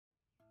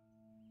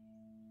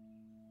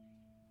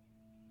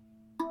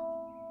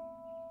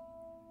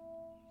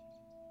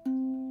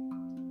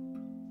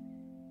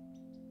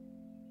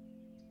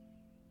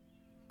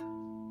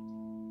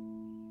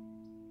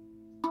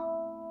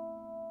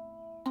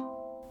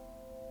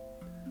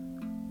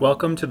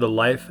Welcome to the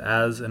Life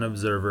as an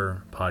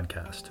Observer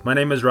podcast. My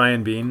name is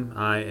Ryan Bean.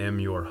 I am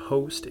your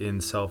host in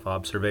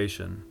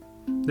self-observation.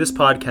 This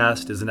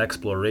podcast is an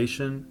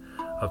exploration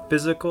of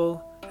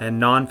physical and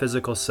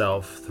non-physical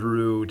self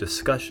through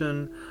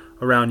discussion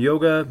around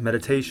yoga,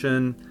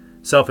 meditation,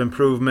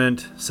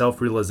 self-improvement,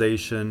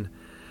 self-realization,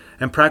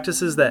 and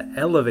practices that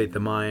elevate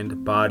the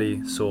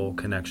mind-body-soul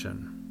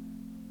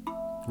connection.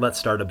 Let's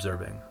start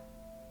observing.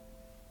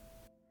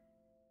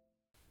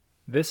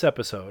 This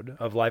episode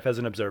of Life as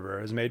an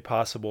Observer is made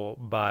possible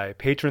by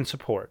patron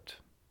support.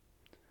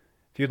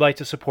 If you'd like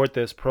to support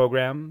this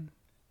program,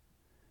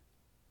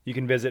 you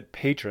can visit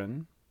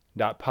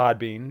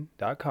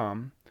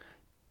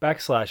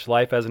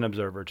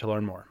patron.podbean.com/lifeasanobserver to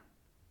learn more.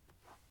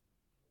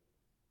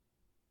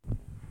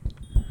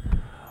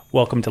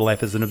 Welcome to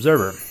Life as an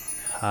Observer.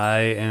 I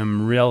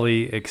am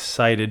really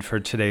excited for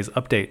today's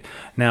update.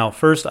 Now,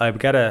 first, I've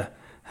got to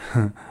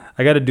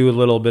do a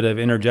little bit of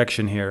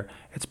interjection here.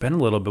 It's been a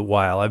little bit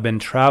while. I've been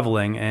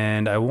traveling,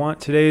 and I want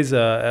today's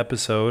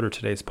episode or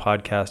today's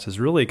podcast is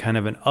really kind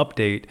of an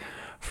update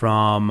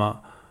from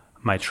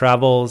my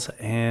travels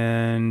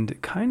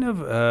and kind of,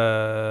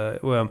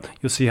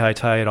 you'll see how I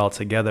tie it all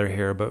together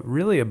here, but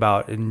really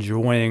about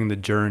enjoying the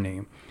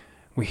journey.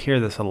 We hear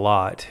this a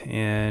lot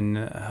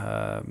in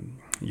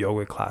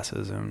yoga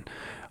classes and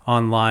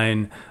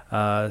online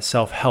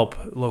self-help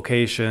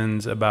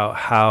locations about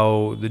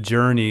how the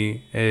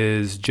journey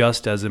is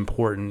just as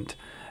important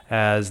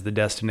as the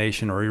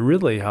destination, or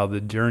really how the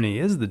journey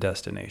is the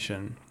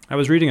destination. I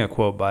was reading a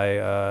quote by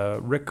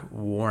Rick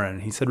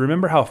Warren. He said,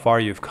 "Remember how far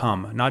you've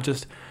come, not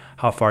just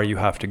how far you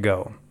have to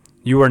go.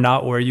 You are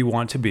not where you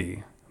want to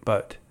be,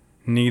 but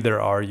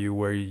neither are you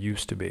where you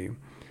used to be."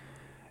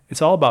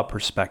 It's all about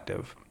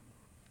perspective,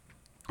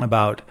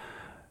 about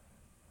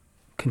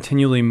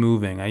continually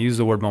moving. I use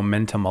the word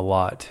momentum a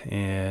lot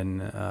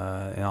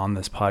on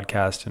this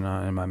podcast and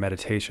in my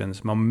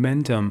meditations.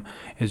 Momentum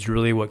is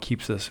really what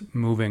keeps us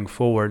moving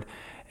forward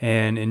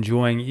and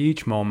enjoying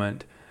each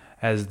moment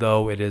as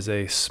though it is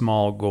a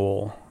small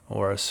goal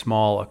or a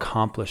small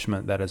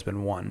accomplishment that has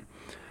been won.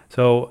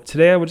 So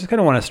today I would just kind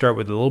of want to start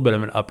with a little bit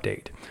of an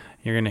update.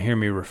 You're going to hear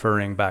me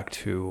referring back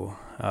to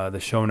the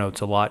show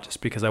notes a lot,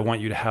 just because I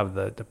want you to have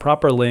the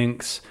proper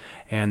links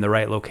and the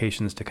right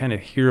locations to kind of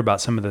hear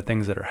about some of the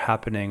things that are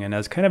happening. And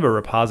as kind of a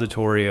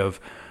repository of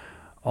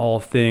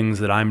all things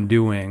that I'm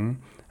doing,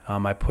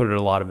 I put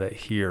a lot of it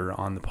here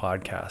on the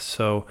podcast.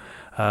 So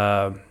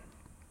the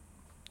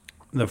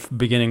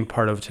beginning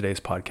part of today's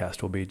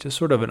podcast will be just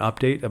sort of an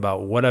update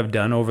about what I've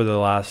done over the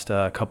last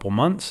couple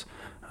months,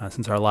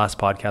 since our last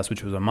podcast,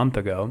 which was a month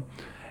ago,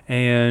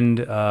 and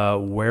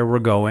where we're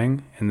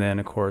going. And then,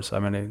 of course,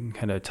 I'm going to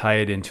kind of tie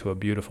it into a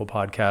beautiful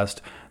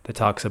podcast that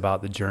talks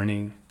about the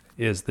journey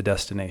is the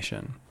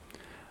destination.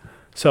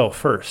 So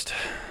first,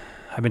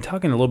 I've been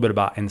talking a little bit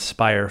about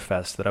Inspire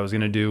Fest that I was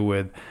going to do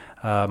with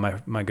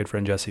my good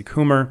friend Jesse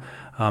Coomer.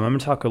 I'm going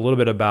to talk a little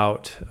bit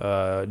about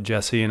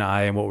Jesse and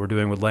I and what we're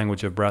doing with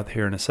Language of Breath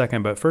here in a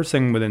second. But first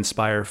thing with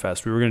Inspire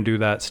Fest, we were going to do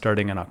that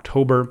starting in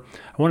October.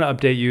 I want to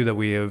update you that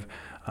we have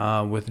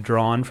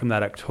withdrawn from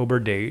that October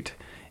date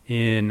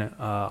in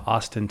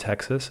Austin,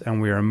 Texas,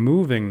 and we are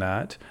moving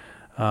that.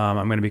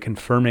 I'm going to be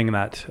confirming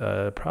that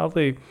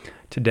probably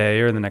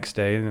today or the next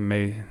day, and it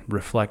may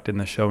reflect in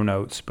the show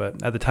notes.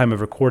 But at the time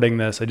of recording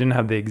this, I didn't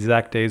have the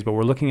exact days, but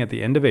we're looking at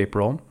the end of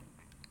April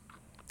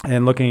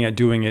and looking at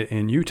doing it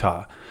in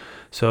Utah.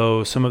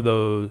 So some of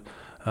those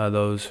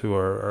who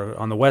are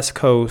on the West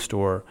Coast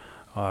or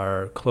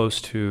are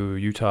close to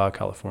Utah,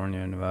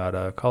 California,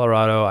 Nevada,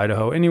 Colorado,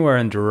 Idaho, anywhere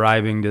in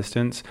driving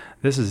distance,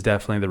 this is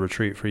definitely the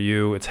retreat for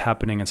you. It's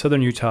happening in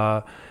southern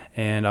Utah,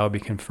 and I'll be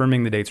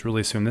confirming the dates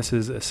really soon. This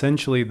is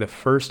essentially the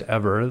first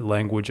ever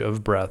Language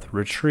of Breath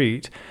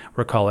retreat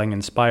we're calling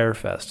Inspire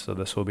Fest. So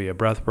this will be a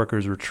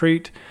breathworkers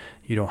retreat.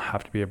 You don't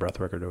have to be a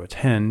breathworker to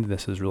attend.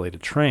 This is really to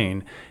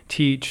train,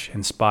 teach,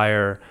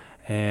 inspire,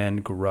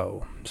 and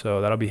grow. So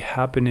that'll be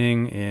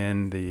happening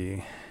in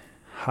the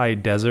high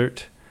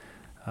desert.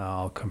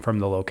 I'll confirm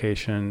the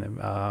location.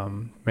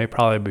 May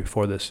probably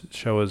before this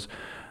show is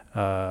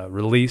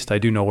released. I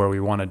do know where we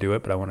want to do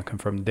it, but I want to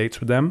confirm the dates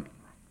with them.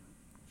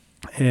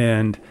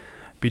 And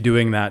be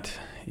doing that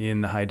in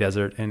the high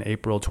desert in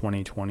April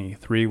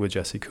 2023 with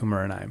Jesse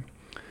Coomer and I.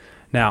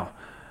 Now,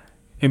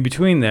 in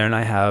between there, and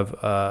I have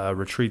a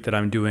retreat that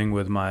I'm doing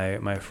with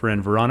my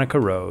friend Veronica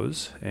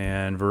Rose,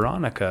 and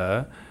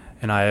Veronica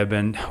and I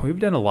we've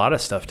done a lot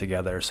of stuff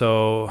together.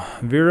 So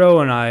Vero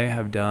and I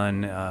have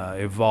done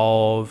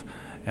Evolve,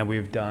 and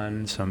we've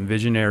done some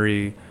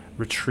visionary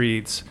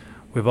retreats.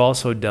 We've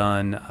also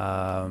done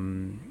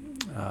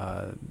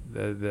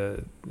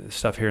the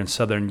stuff here in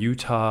southern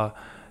Utah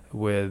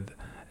with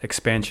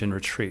expansion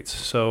retreats.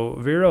 So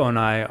Vero and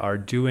I are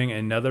doing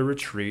another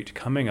retreat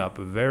coming up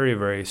very,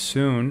 very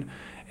soon,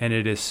 and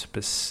it is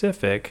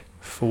specific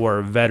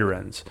for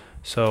veterans.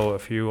 So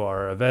if you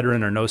are a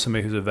veteran or know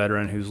somebody who's a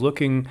veteran who's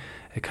looking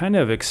at kind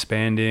of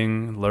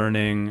expanding,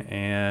 learning,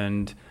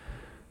 and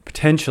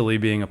potentially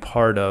being a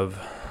part of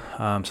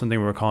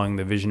something we're calling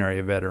the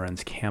Visionary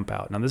Veterans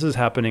Campout. Now, this is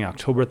happening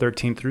October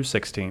 13th through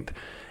 16th,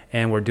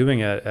 and we're doing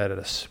it at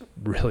a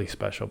really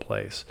special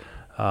place.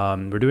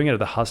 We're doing it at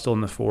the Hostel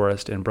in the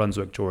Forest in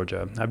Brunswick,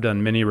 Georgia. I've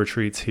done many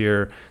retreats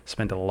here,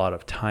 spent a lot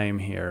of time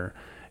here.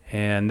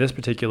 And this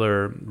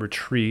particular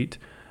retreat,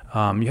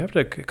 you have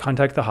to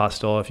contact the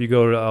hostel. If you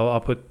go to,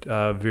 I'll put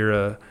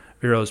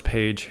Vero's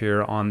page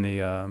here on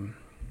in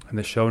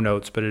the show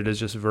notes, but it is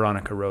just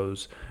Veronica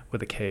Rose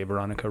with a K,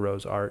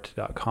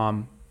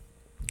 veronicaroseart.com.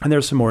 And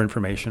there's some more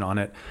information on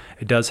it.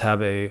 It does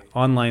have a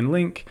online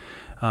link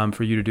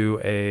for you to do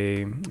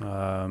a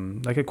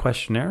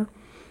questionnaire,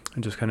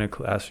 and just kind of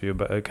ask you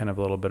about kind of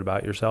a little bit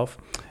about yourself,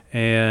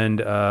 and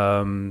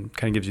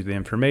kind of gives you the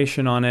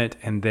information on it.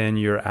 And then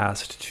you're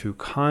asked to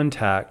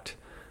contact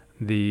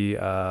the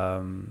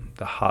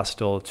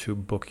hostel to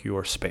book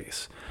your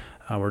space.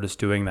 We're just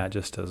doing that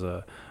just as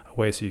a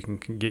way so you can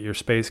get your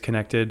space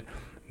connected.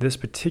 This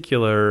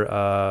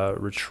particular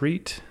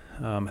retreat,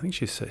 I think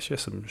she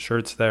has some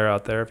shirts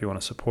out there if you want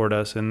to support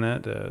us in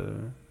that,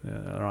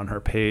 on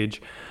her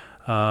page.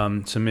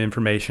 Some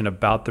information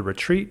about the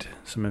retreat,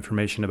 some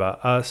information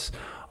about us,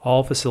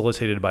 all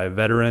facilitated by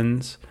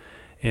veterans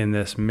in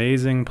this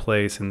amazing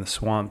place in the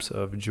swamps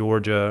of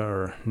Georgia,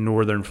 or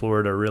northern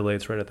Florida. Really,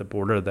 it's right at the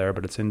border there,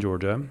 but it's in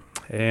Georgia.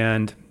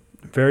 And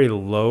very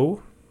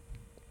low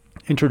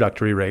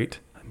introductory rate.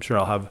 I'm sure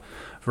I'll have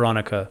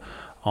Veronica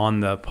on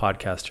the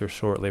podcast here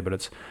shortly, but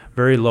it's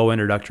very low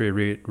introductory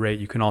rate.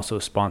 You can also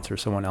sponsor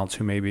someone else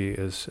who maybe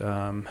is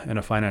in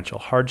a financial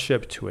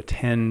hardship to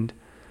attend.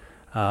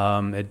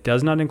 It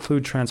does not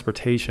include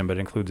transportation, but it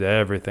includes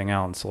everything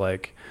else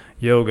like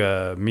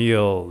yoga,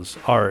 meals,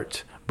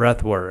 art,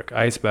 breath work,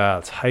 ice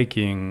baths,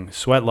 hiking,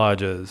 sweat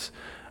lodges,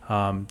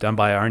 done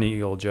by Arnie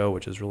Eagle Joe,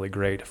 which is really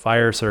great,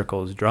 fire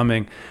circles,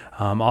 drumming,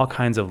 all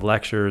kinds of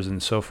lectures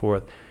and so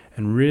forth,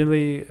 and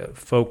really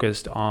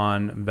focused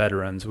on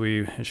veterans.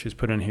 She's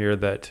put in here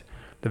that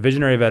the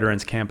Visionary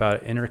Veterans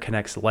Campout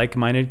interconnects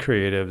like-minded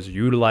creatives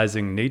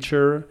utilizing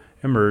nature,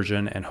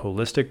 immersion, and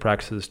holistic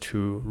practices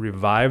to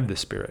revive the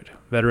spirit.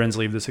 Veterans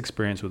leave this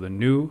experience with a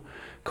new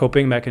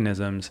coping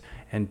mechanisms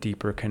and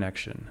deeper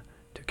connection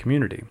to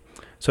community.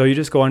 So you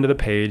just go onto the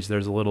page.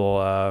 There's a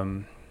little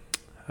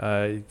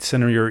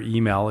send your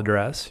email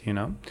address,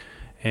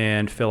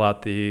 and fill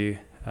out it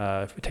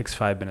takes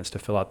 5 minutes to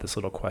fill out this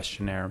little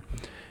questionnaire,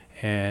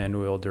 and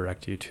we'll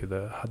direct you to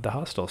the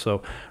hostel.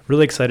 So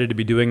really excited to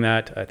be doing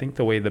that. I think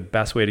the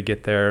best way to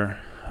get there,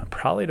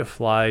 probably to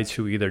fly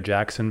to either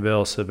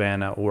Jacksonville,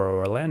 Savannah, or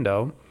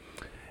Orlando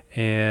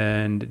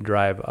and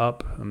drive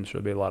up. I'm sure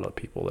there'll be a lot of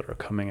people that are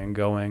coming and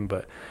going,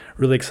 but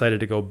really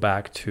excited to go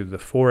back to the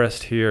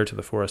forest here, to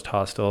the Forest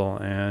Hostel,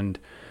 and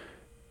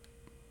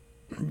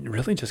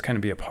really just kind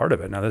of be a part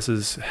of it. Now, this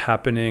is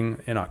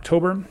happening in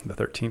October, the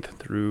 13th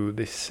through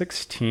the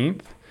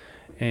 16th,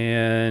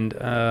 and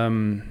I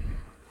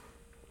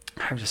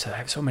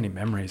have so many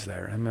memories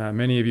there. And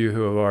many of you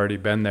who have already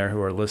been there,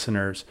 who are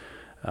listeners,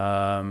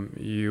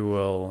 you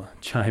will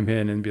chime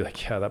in and be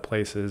like, yeah, that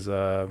place is,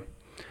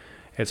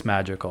 it's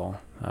magical.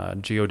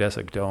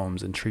 Geodesic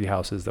domes and tree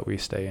houses that we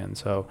stay in.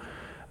 So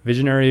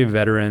Visionary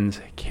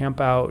Veterans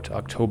Campout,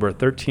 October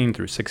 13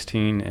 through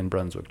 16 in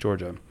Brunswick,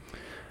 Georgia.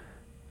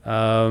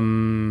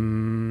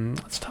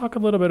 Let's talk a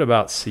little bit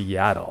about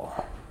Seattle.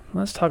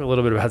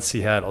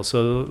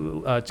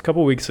 So a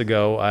couple weeks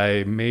ago,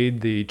 I made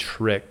the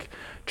trek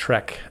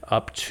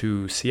up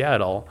to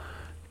Seattle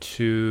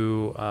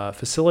to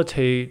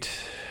facilitate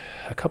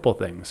a couple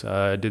things.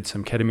 I did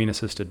some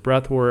ketamine-assisted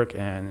breath work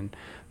and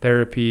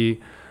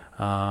therapy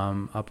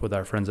up with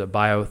our friends at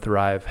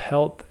BioThrive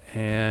Health,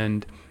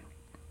 and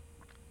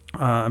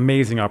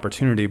amazing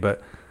opportunity.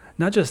 But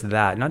not just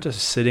that, not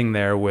just sitting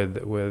there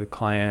with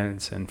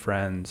clients and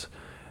friends,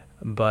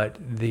 but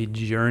the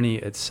journey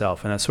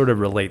itself. And that sort of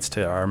relates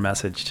to our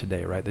message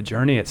today, right? The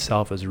journey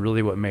itself is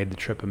really what made the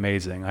trip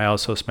amazing. I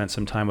also spent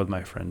some time with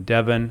my friend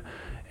Devin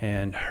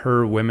and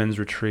her women's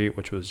retreat,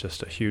 which was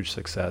just a huge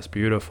success,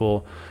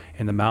 beautiful,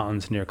 in the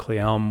mountains near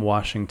Cleelum,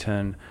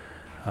 Washington.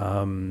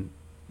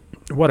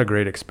 What a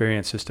great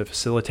experience just to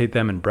facilitate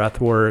them in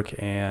breath work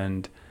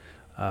and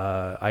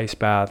ice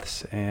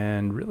baths,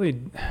 and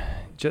really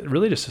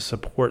just to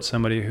support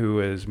somebody who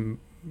has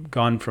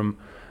gone from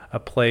a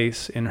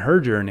place in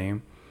her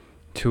journey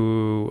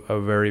to a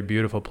very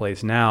beautiful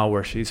place now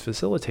where she's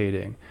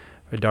facilitating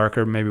a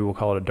darker, maybe we'll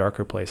call it a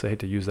darker place. I hate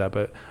to use that,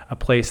 but a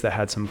place that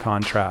had some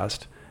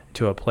contrast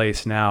to a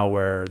place now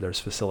where there's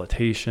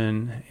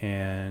facilitation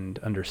and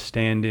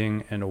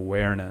understanding and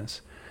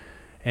awareness.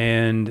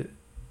 And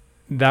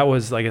that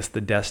was, I guess,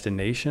 the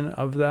destination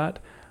of that.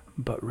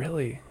 But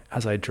really,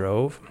 as I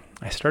drove,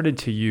 I started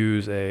to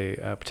use a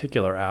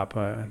particular app.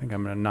 I think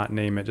I'm going to not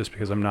name it just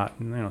because I'm not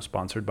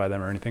sponsored by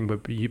them or anything.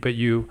 But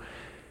you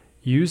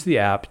use the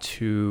app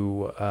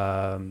to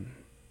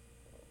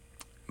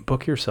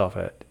book yourself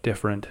at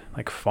different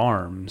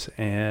farms.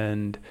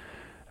 And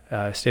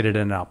I stayed at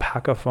an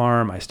alpaca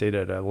farm. I stayed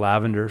at a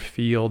lavender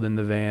field in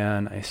the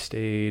van. I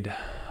stayed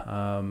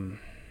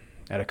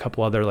at a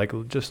couple other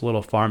just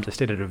little farms. I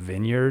stayed at a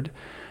vineyard.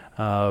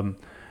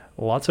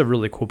 lots of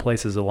really cool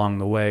places along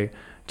the way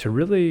to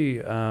really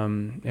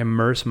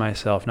immerse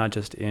myself, not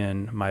just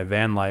in my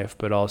van life,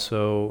 but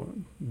also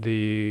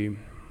the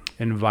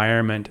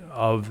environment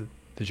of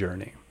the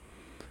journey,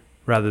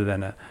 rather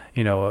than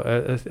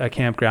a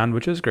campground,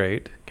 which is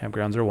great.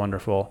 Campgrounds are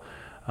wonderful,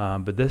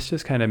 but this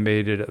just kind of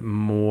made it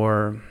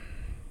more.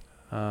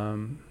 I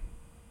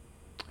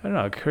don't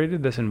know. It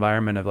created this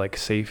environment of like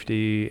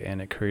safety,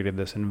 and it created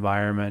this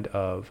environment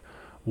of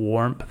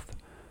warmth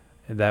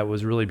that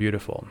was really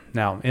beautiful.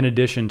 Now, in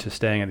addition to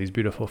staying at these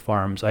beautiful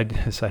farms, I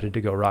decided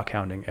to go rock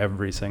hounding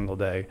every single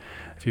day.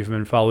 If you've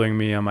been following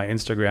me on my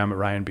Instagram at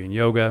Ryan Bean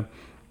Yoga,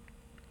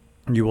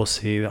 you will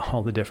see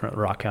all the different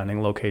rock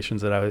hounding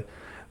locations that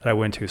I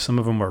went to. Some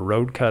of them were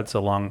road cuts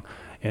along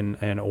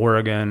in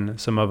Oregon.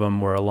 Some of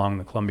them were along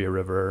the Columbia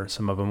River.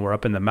 Some of them were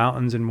up in the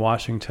mountains in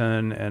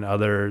Washington, and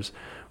others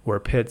were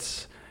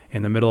pits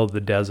in the middle of the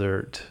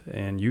desert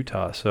in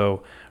Utah.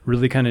 So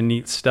really kind of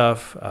neat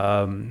stuff.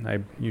 I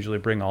usually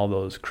bring all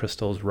those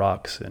crystals,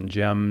 rocks, and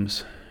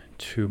gems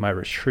to my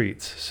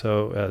retreats,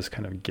 so as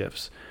kind of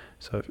gifts.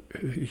 So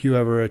if you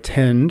ever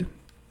attend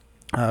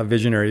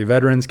Visionary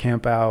Veterans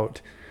Camp Out,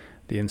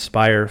 the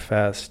Inspire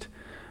Fest,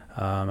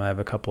 I have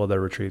a couple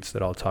other retreats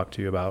that I'll talk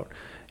to you about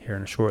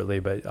here shortly,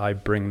 but I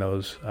bring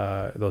those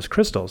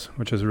crystals,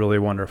 which is really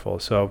wonderful.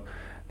 So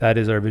that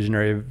is our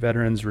Visionary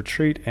Veterans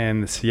Retreat,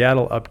 and the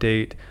Seattle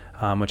update,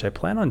 which I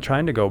plan on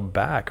trying to go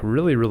back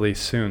really, really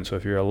soon. So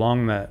if you're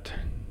along that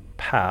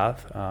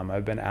path,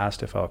 I've been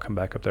asked if I'll come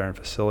back up there and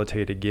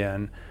facilitate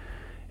again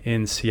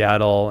in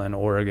Seattle and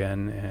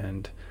Oregon,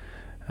 and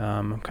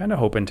I'm kind of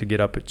hoping to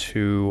get up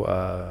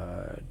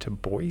to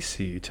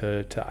Boise,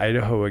 to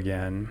Idaho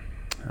again,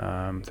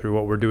 through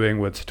what we're doing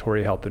with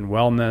Satori Health and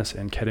Wellness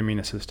and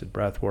ketamine-assisted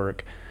breath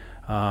work.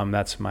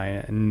 That's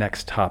my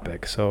next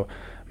topic. So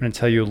I'm going to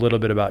tell you a little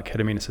bit about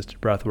ketamine-assisted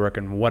breath work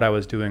and what I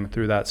was doing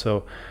through that.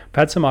 So I've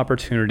had some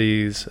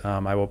opportunities.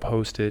 I will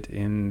post it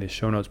in the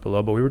show notes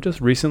below, but we were just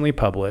recently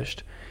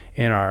published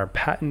in our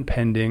patent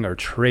pending or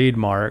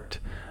trademarked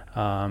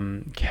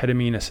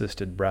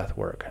ketamine-assisted breath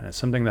work. And it's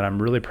something that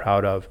I'm really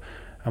proud of.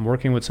 I'm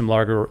working with some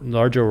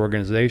larger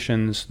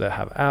organizations that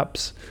have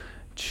apps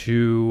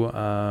to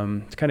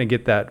kind of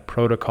get that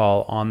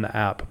protocol on the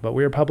app. But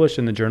we are published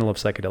in the Journal of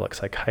Psychedelic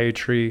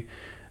Psychiatry,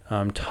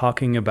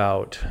 talking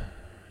about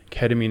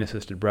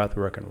ketamine-assisted breath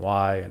work and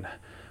why and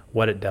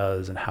what it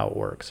does and how it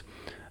works.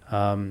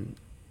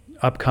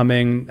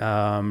 Upcoming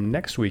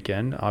next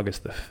weekend,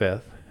 August the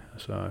 5th,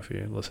 so if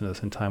you listen to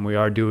this in time, we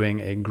are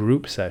doing a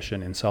group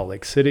session in Salt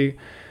Lake City,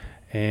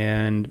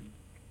 and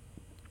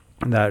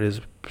that is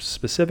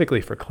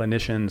specifically for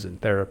clinicians and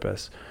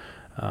therapists,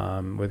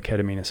 with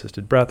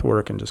ketamine-assisted breath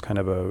work and just kind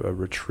of a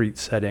retreat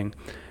setting.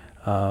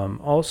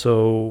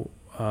 Also,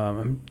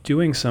 I'm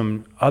doing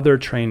some other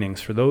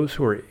trainings for those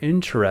who are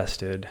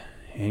interested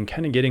in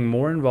kind of getting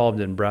more involved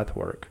in breath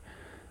work.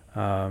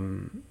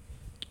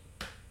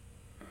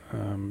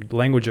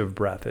 Language of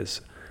breath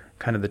is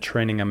kind of the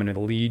training I'm going to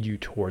lead you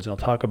towards, and I'll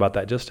talk about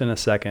that just in a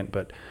second.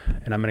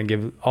 And I'm going to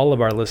give all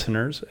of our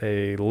listeners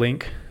a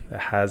link that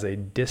has a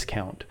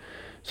discount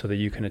so that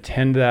you can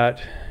attend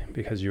that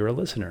because you're a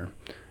listener.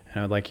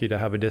 And I'd like you to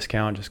have a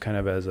discount just kind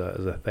of as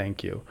a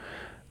thank you.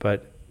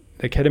 But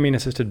the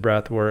ketamine-assisted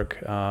breath work,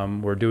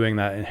 we're doing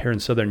that here in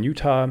southern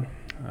Utah.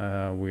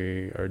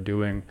 We are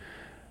doing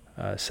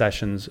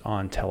sessions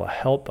on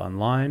telehealth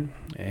online,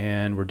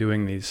 and we're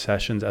doing these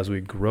sessions as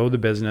we grow the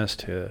business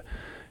to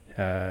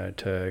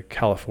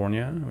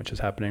California, which is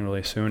happening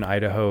really soon,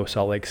 Idaho,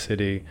 Salt Lake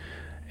City,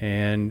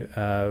 and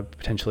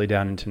potentially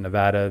down into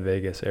Nevada,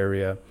 Vegas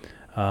area.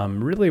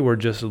 Really, we're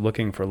just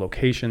looking for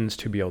locations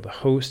to be able to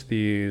host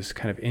these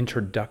kind of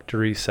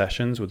introductory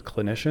sessions with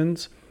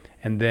clinicians,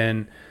 and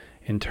then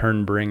in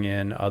turn bring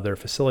in other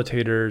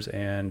facilitators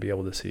and be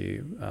able to see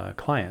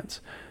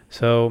clients.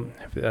 So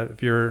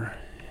if you're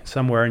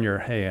somewhere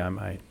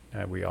and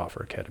we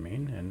offer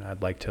ketamine, and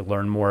I'd like to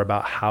learn more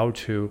about how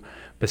to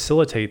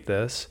facilitate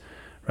this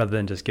rather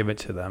than just give it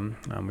to them.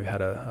 We've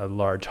had a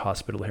large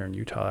hospital here in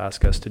Utah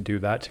ask us to do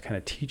that, to kind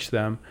of teach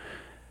them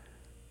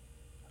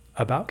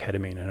about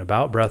ketamine and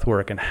about breath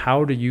work and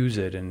how to use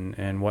it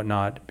and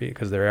whatnot,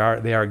 because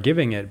they are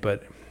giving it,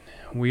 but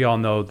we all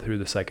know through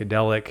the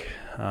psychedelic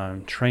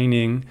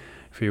training,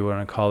 if you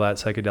want to call that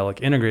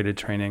psychedelic integrated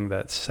training,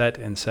 that set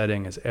and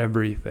setting is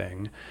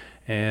everything.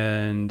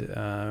 And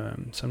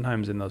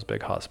sometimes in those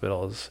big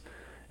hospitals,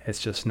 it's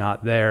just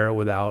not there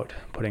without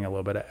putting a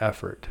little bit of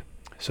effort.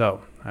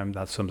 So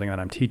that's something that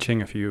I'm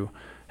teaching. If you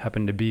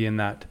happen to be in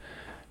that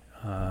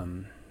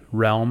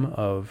realm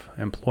of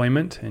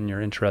employment and you're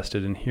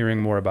interested in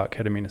hearing more about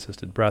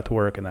ketamine-assisted breath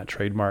work and that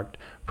trademarked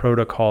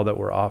protocol that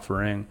we're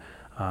offering,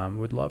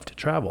 would love to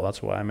travel.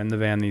 That's why I'm in the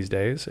van these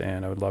days,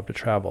 and I would love to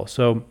travel.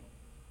 So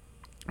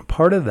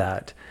part of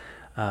that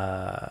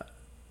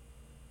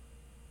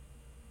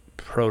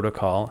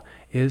protocol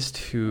is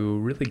to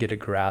really get a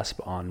grasp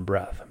on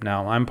breath.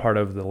 Now, I'm part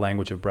of the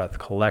Language of Breath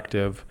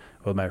Collective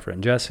with my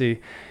friend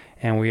Jesse,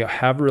 and we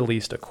have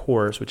released a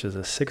course, which is a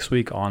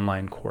 6-week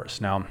online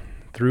course. Now,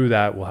 through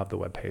that, we'll have the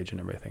webpage and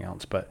everything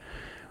else, but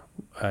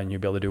and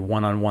you'll be able to do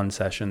one-on-one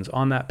sessions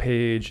on that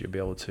page. You'll be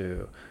able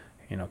to,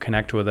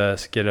 connect with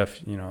us, get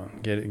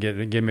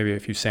maybe a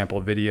few sample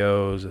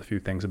videos, a few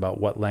things about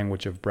what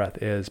language of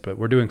breath is. But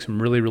we're doing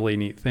some really, really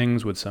neat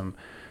things with some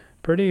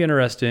pretty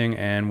interesting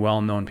and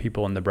well-known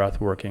people in the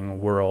breathworking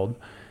world.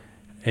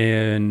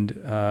 And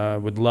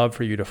would love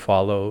for you to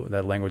follow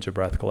that Language of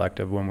Breath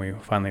Collective when we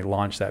finally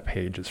launch that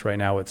page. Right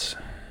now it's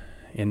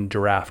in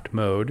draft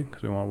mode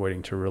because we weren't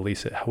waiting to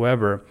release it.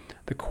 However,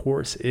 the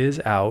course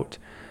is out,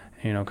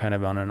 kind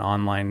of on an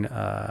online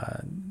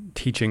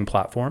teaching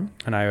platform,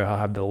 and I'll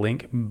have the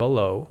link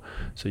below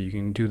so you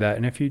can do that.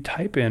 And if you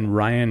type in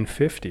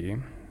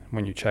Ryan50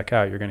 when you check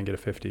out, you're going to get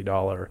a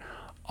 $50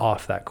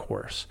 off that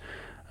course,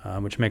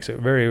 which makes it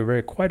very,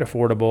 very quite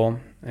affordable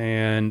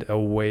and a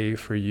way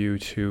for you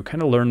to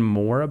kind of learn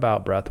more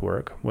about breath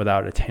work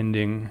without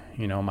attending,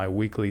 my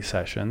weekly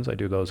sessions. I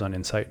do those on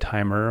Insight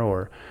Timer,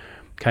 or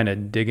kind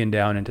of digging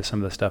down into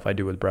some of the stuff I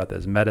do with Breath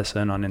as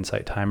Medicine on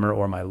Insight Timer,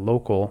 or my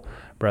local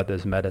Breath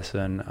as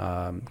Medicine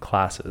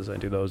classes. I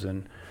do those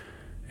in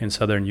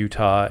Southern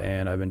Utah,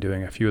 and I've been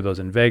doing a few of those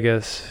in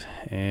Vegas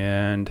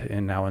and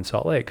now in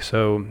Salt Lake.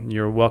 So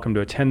you're welcome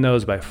to attend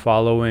those by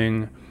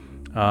following,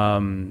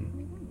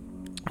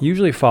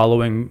 usually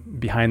following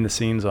behind the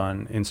scenes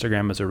on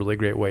Instagram is a really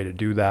great way to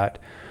do that,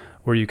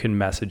 or you can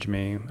message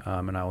me,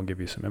 and I will give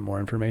you some more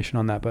information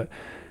on that. But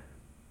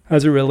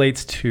as it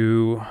relates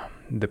to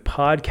the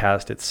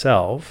podcast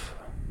itself,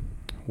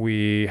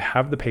 we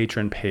have the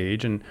patron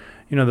page, and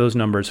those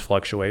numbers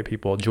fluctuate,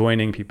 people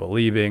joining, people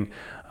leaving,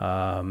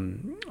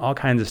 all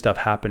kinds of stuff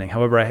happening.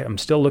 However, I'm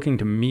still looking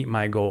to meet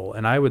my goal,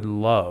 and I would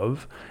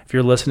love, if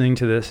you're listening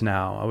to this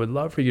now, I would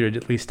love for you to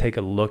at least take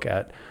a look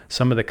at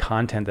some of the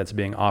content that's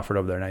being offered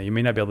over there. Now, you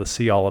may not be able to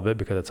see all of it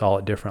because it's all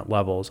at different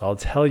levels. I'll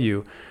tell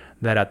you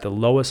that at the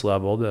lowest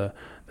level, the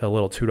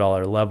little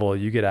 $2 level,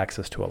 you get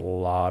access to a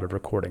lot of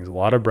recordings, a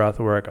lot of breath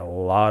work, a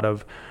lot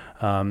of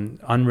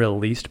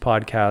unreleased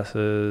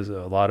podcasts,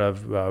 a lot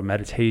of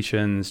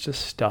meditations,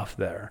 just stuff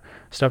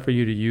for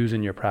you to use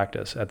in your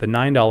practice. At the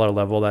 $9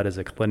 level, that is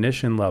a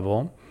clinician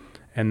level,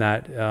 and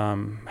that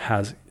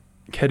has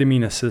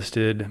ketamine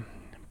assisted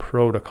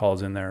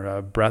protocols in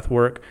there, breath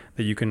work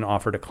that you can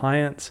offer to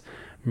clients,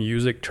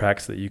 music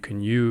tracks that you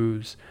can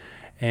use,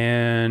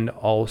 and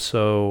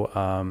also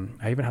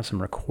I even have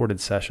some recorded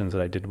sessions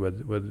that I did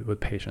with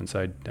patients.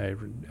 I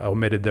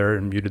omitted their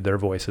and muted their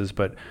voices,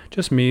 but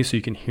just me, so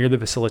you can hear the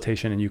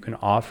facilitation and you can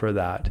offer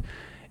that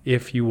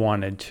if you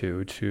wanted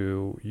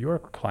to your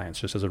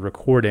clients, just as a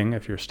recording.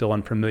 If you're still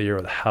unfamiliar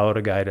with how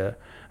to guide a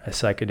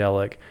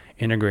psychedelic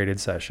integrated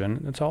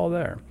session, it's all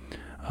there.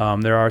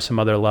 There are some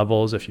other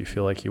levels if you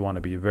feel like you want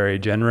to be very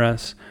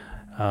generous.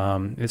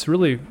 It's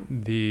really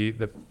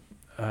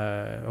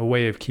a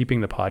way of keeping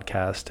the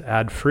podcast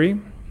ad-free,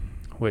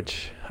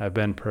 which I've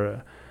been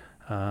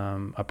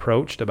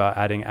approached about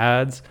adding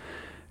ads,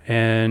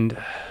 and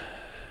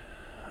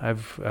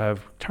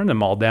I've turned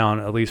them all down,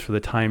 at least for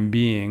the time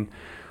being,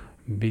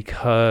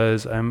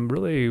 because I'm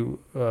really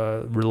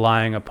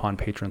relying upon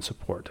patron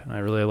support, and I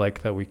really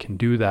like that we can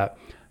do that.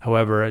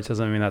 However, it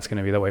doesn't mean that's going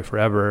to be that way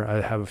forever.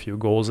 I have a few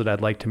goals that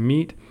I'd like to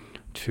meet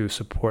to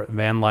support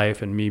van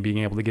life and me being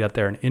able to get out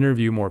there and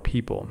interview more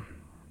people.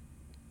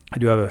 I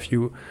do have a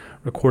few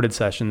recorded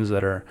sessions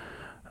that are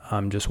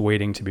just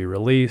waiting to be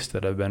released,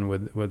 that I've been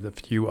with a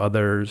few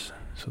others,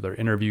 so they're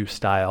interview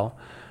style.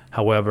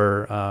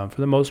 However,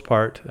 for the most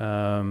part,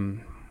 I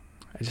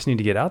just need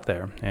to get out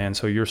there. And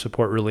so your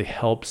support really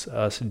helps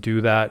us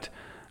do that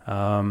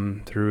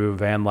through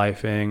van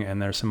lifing,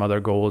 and there's some other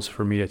goals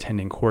for me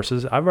attending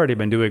courses. I've already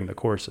been doing the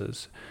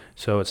courses,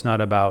 so it's not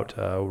about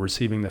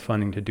receiving the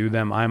funding to do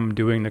them. I'm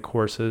doing the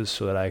courses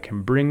so that I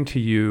can bring to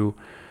you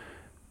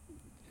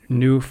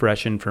new,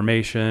 fresh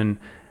information,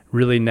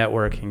 really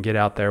network and get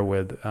out there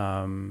with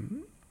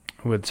some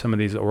of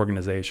these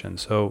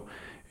organizations. So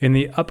in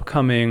the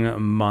upcoming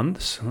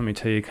months, let me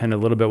tell you kind of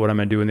a little bit what I'm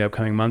going to do in the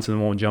upcoming months, and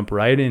then we'll jump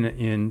right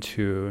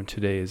into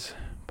today's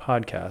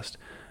podcast.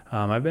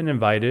 I've been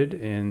invited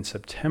in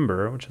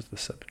September, which is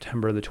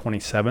September the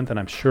 27th, and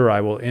I'm sure I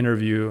will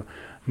interview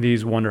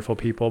these wonderful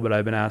people, but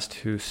I've been asked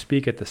to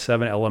speak at the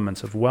 7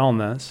 Elements of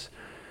Wellness.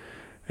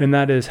 And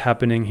that is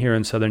happening here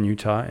in Southern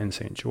Utah in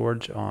St.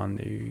 George on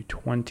the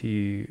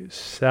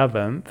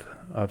 27th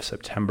of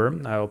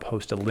September. I will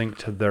post a link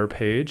to their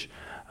page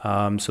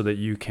so that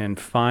you can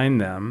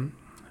find them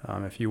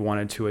if you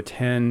wanted to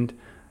attend.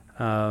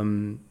 I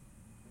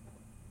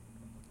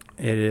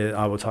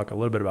will talk a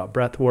little bit about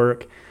breath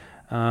work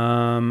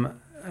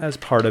as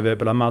part of it,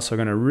 but I'm also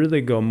going to really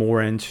go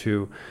more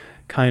into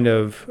kind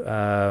of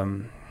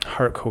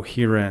heart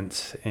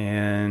coherence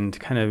and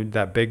kind of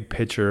that big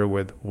picture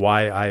with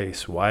why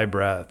ice, why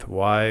breath,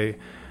 why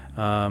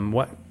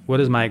what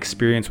is my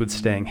experience with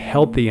staying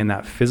healthy in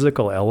that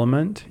physical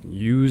element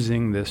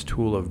using this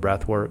tool of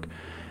breath work.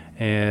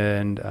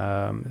 And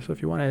so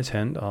if you want to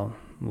attend, I'll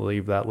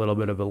leave that little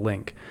bit of a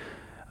link.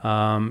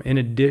 In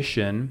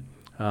addition,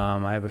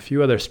 I have a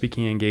few other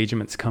speaking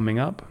engagements coming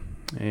up,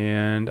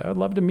 and I would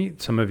love to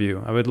meet some of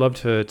you. I would love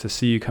to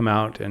see you come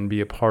out and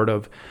be a part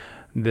of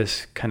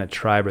this kind of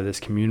tribe or this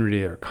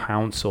community or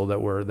council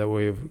that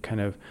we've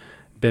kind of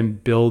been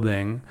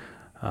building.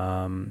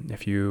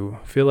 If you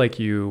feel like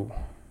you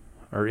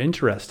are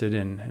interested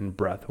in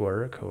breath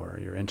work, or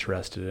you're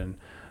interested in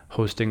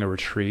hosting a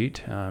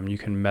retreat, you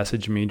can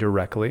message me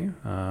directly.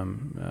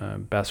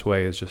 Best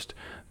way is just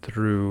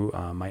through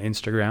my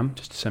Instagram.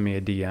 Just send me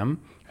a DM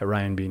at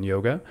Ryan Bean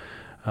Yoga.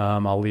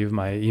 I'll leave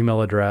my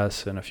email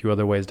address and a few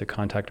other ways to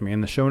contact me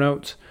in the show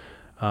notes.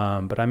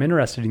 But I'm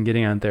interested in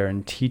getting out there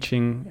and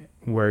teaching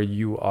where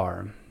you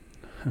are.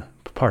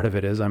 Part of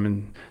it is I'm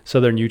in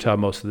southern Utah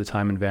most of the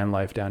time, and van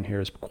life down here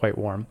is quite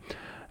warm.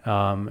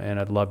 And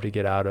I'd love to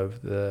get out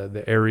of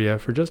the area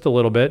for just a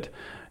little bit,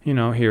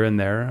 here and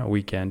there, a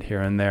weekend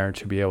here and there,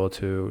 to be able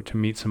to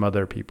meet some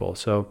other people.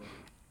 So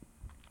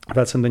if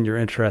that's something you're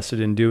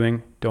interested in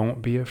doing,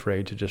 don't be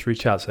afraid to just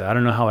reach out. Say, I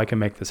don't know how I can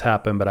make this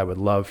happen, but I would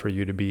love for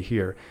you to be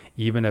here,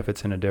 even if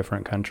it's in a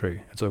different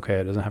country. It's okay.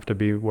 It doesn't have to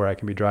be where I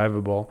can be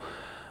drivable.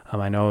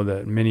 I know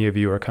that many of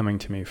you are coming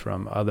to me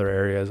from other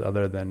areas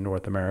other than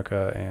North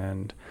America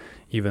and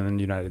even in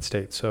the United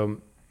States. So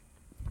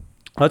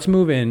let's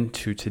move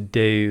into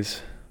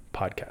today's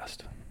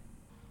podcast.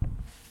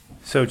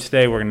 So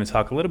today we're going to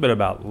talk a little bit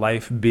about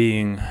life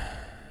being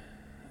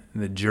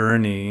the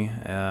journey.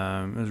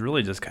 It's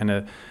really just kind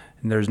of,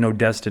 there's no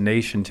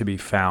destination to be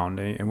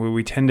found. And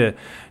we tend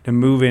to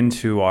move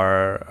into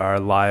our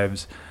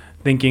lives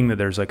thinking that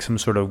there's like some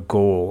sort of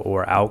goal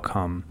or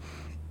outcome.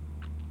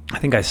 I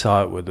think I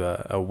saw it with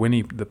a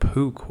Winnie the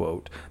Pooh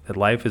quote, that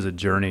life is a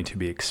journey to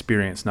be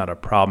experienced, not a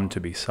problem to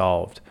be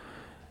solved.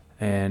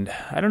 And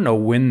I don't know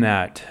when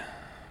that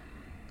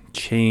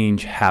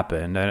change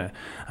happened.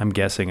 I'm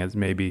guessing it's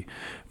maybe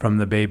from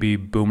the baby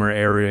boomer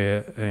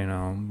era,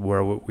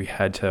 where we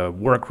had to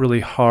work really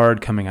hard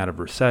coming out of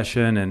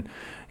recession, and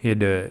you had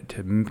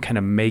to kind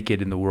of make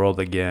it in the world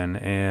again.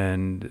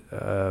 And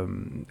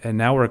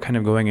now we're kind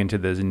of going into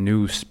this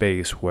new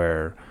space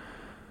where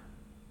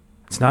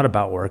it's not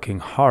about working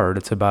hard,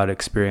 it's about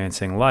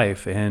experiencing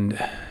life. And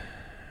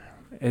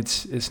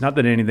it's not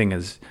that anything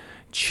has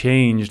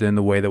changed in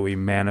the way that we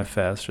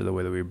manifest or the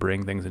way that we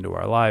bring things into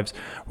our lives.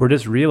 We're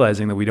just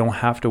realizing that we don't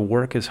have to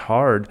work as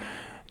hard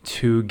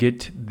to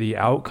get the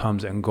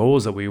outcomes and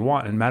goals that we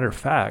want. And matter of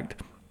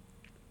fact,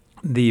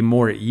 the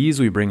more ease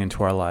we bring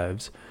into our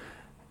lives,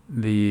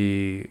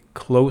 the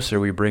closer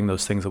we bring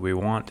those things that we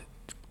want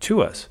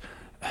to us.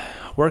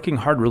 Working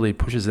hard really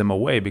pushes them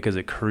away because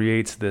it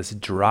creates this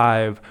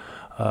drive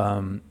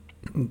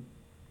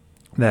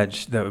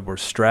that we're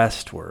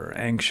stressed, we're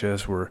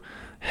anxious, we're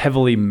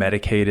heavily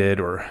medicated,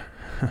 or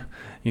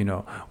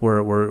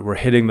we're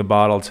hitting the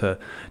bottle to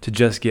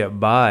just get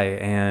by.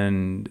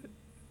 And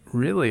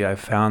really, I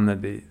found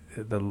that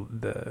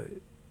the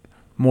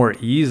more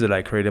ease that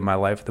I create in my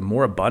life, the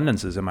more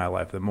abundance is in my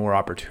life, the more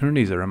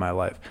opportunities are in my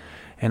life.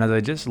 And as I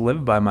just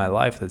live by my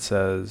life that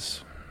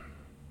says,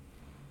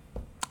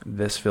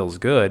 this feels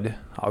good,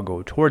 I'll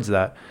go towards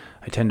that,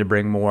 I tend to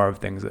bring more of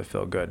things that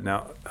feel good.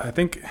 Now, I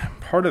think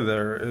part of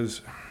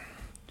there's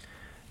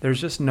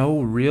just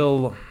no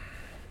real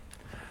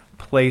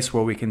place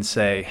where we can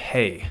say,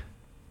 hey,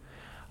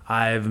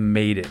 I've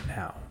made it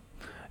now.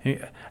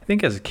 I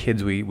think as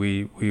kids,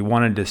 we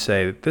wanted to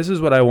say, this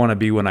is what I want to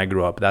be when I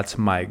grow up. That's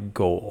my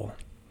goal.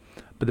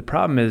 But the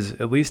problem is,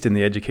 at least in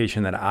the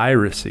education that I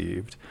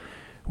received,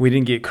 we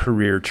didn't get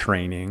career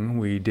training.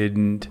 We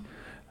didn't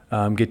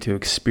get to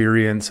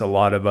experience a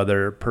lot of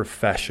other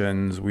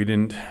professions. We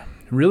didn't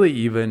really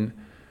even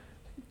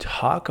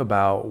talk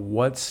about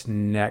what's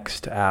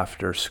next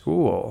after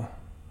school.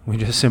 We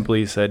just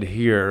simply said,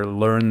 here,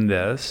 learn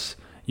this,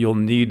 you'll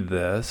need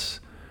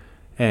this.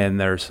 And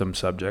there's some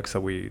subjects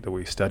that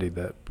we studied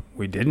that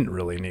we didn't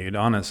really need,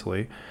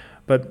 honestly.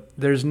 But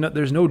there's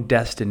no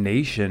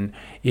destination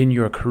in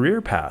your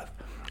career path.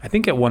 I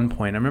think at one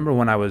point, I remember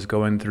when I was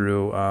going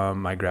through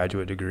my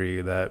graduate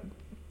degree, that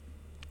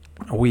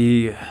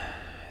we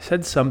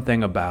said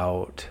something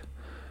about,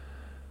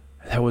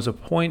 there was a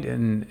point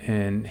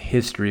in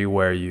history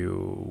where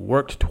you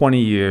worked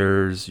 20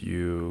 years,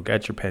 you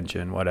got your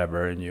pension,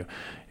 whatever, and you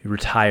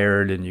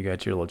retired and you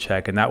got your little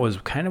check. And that was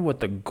kind of what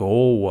the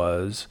goal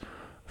was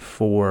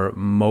for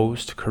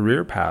most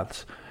career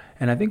paths.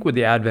 And I think with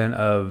the advent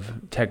of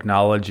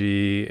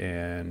technology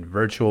and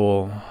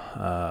virtual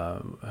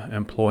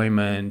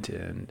employment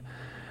and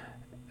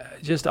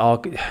just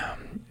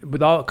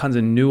with all kinds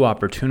of new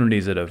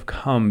opportunities that have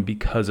come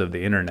because of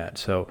the internet.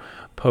 So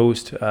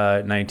post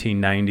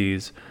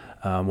 1990s,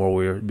 where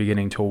we were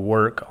beginning to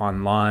work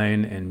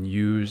online and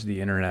use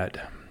the internet,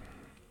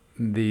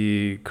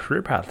 the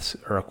career paths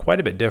are quite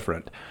a bit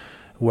different.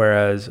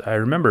 Whereas I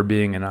remember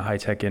being in a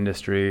high-tech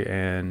industry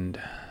and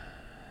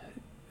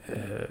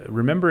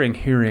remembering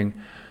hearing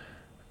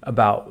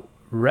about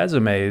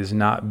resumes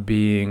not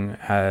being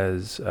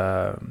as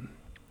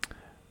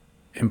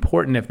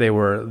important if there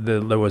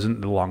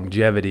wasn't the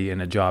longevity in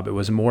a job. It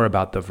was more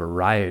about the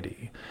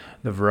variety.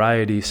 The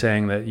variety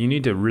saying that you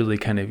need to really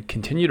kind of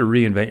continue to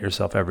reinvent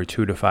yourself every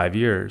 2 to 5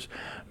 years,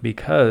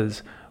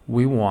 because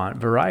we want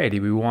variety.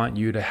 We want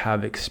you to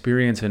have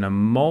experience in a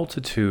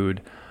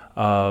multitude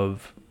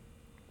of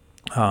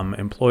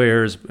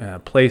employers,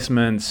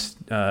 placements,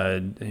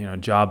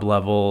 job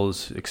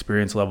levels,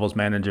 experience levels,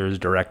 managers,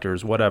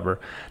 directors, whatever.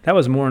 That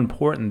was more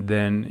important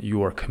than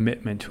your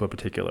commitment to a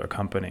particular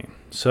company.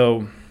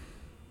 So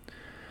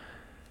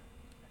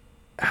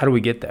how do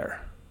we get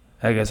there?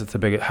 I guess it's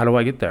how do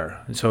I get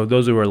there? So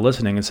those who are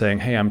listening and saying,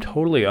 hey, I'm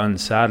totally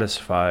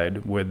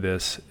unsatisfied with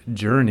this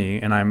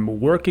journey and I'm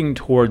working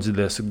towards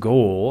this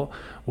goal,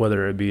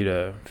 whether it be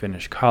to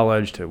finish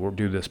college, to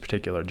do this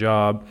particular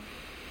job,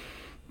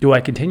 do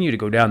I continue to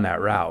go down that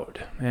route?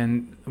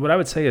 And what I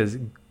would say is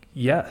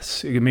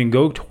yes. I mean,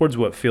 go towards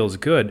what feels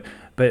good,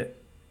 but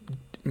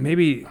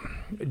maybe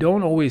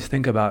don't always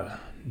think about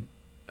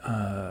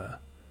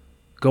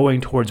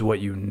going towards what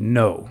you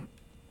know.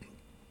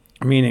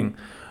 Meaning,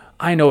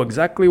 I know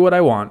exactly what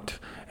I want,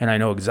 and I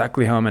know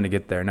exactly how I'm going to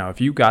get there. Now,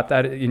 if you got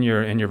that in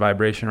your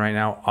vibration right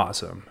now,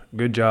 awesome.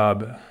 Good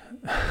job.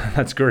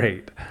 That's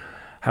great.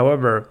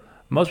 However,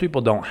 most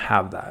people don't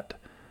have that.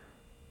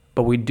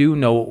 But we do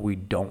know what we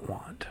don't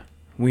want.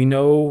 We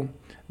know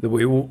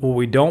what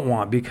we don't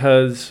want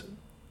because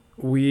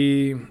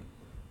we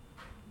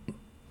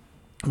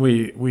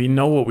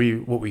know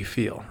what we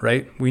feel,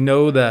 right? We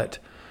know that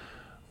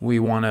we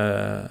want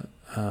to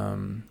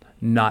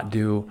not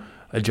do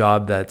a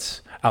job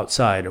that's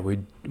outside, or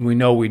we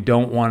know we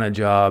don't want a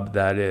job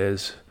that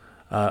is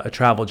a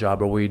travel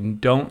job, or we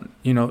don't,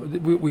 we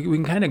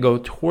can kind of go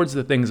towards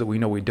the things that we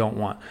know we don't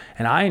want.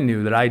 And I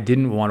knew that I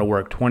didn't want to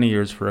work 20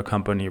 years for a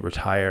company,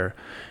 retire,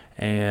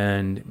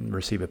 and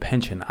receive a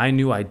pension. I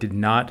knew I did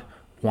not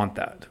want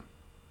that.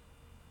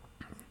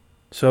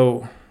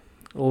 So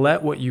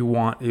let what you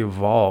want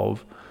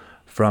evolve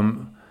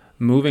from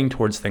moving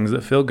towards things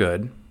that feel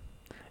good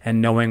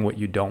and knowing what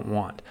you don't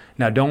want.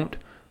 Now, don't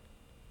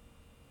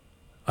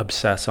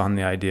obsess on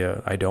the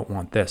idea, I don't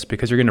want this,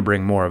 because you're going to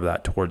bring more of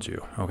that towards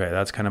you. Okay,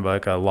 that's kind of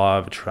like a law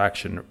of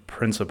attraction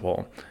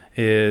principle,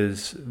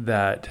 is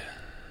that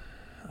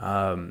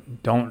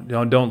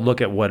don't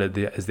look at what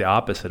is the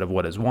opposite of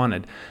what is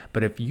wanted.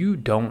 But if you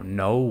don't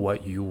know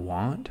what you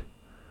want,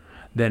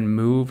 then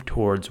move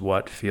towards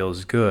what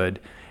feels good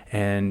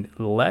and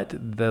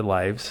let the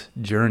life's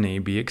journey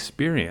be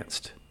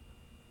experienced.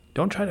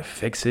 Don't try to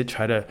fix it,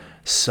 try to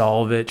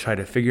solve it, try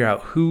to figure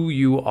out who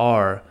you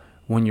are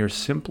when you're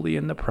simply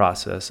in the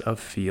process of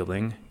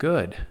feeling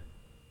good.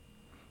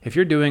 If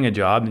you're doing a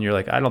job and you're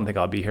like, I don't think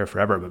I'll be here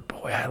forever, but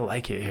boy, I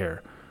like it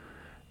here.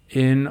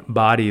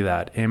 Embody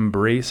that,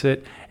 embrace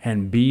it,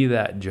 and be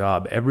that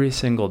job every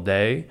single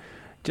day,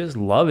 just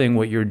loving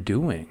what you're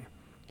doing.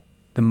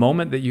 The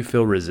moment that you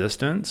feel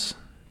resistance,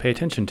 pay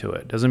attention to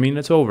it. Doesn't mean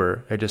it's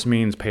over. It just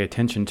means pay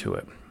attention to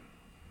it.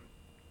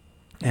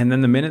 And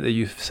then the minute that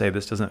you say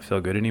this doesn't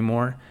feel good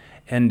anymore,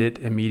 end it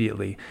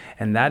immediately.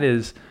 And that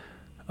is,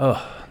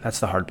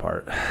 that's the hard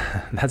part.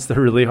 That's the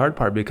really hard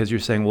part, because you're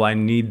saying, well, I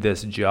need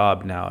this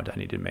job now. I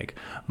need to make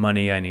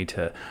money. I need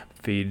to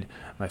feed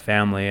my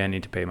family. I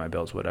need to pay my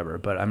bills, whatever.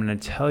 But I'm going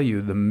to tell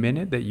you, the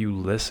minute that you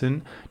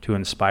listen to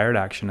inspired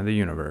action of the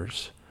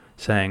universe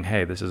saying,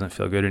 hey, this doesn't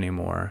feel good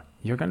anymore,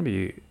 you're going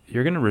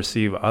to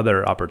receive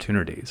other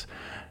opportunities.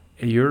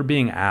 You're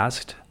being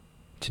asked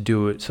to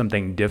do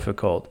something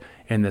difficult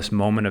in this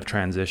moment of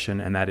transition,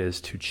 and that is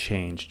to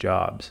change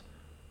jobs.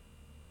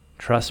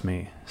 Trust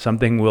me,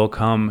 something will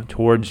come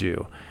towards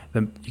you.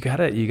 You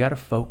gotta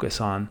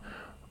focus on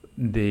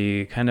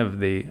the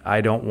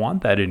I don't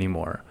want that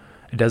anymore.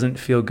 It doesn't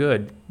feel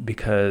good,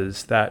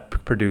 because that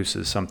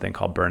produces something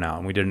called burnout.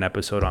 And we did an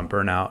episode on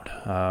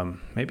burnout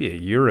maybe a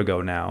year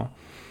ago now.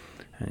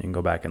 And you can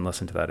go back and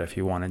listen to that if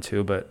you wanted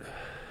to. But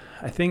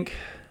I think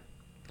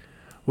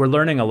we're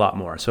learning a lot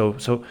more.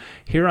 So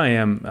here I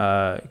am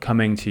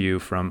coming to you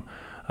from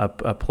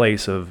a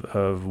place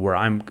of where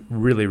I'm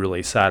really,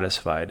 really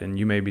satisfied. And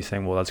you may be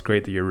saying, well, that's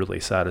great that you're really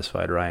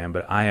satisfied, or I am,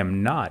 but I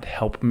am not.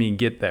 Help me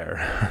get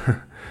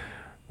there.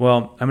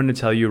 Well, I'm going to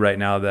tell you right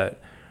now that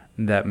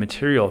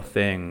material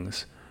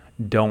things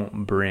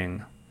don't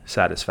bring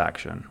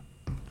satisfaction.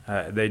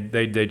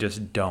 They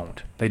just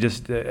don't. They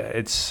just,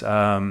 it's,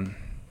 I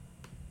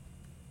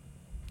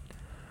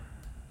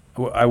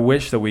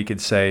wish that we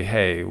could say,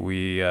 hey,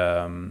 we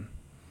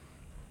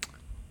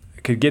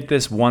could get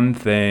this one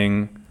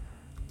thing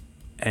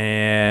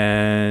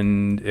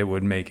and it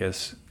would make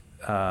us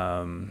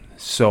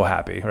so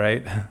happy,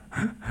 right?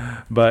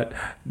 But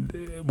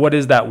what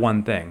is that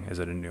one thing? Is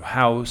it a new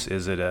house?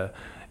 Is it a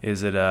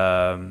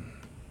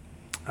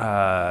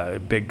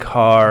big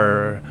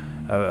car,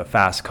 a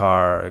fast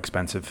car,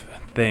 expensive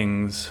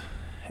things?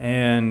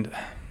 And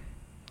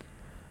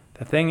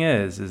the thing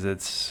is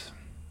it's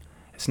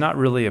not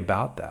really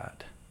about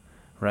that,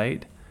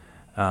 right?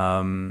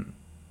 When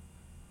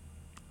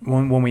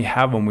we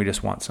have them, we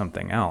just want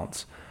something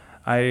else.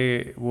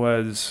 I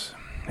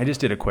just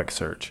did a quick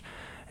search,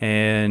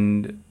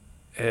 and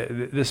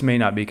this may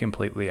not be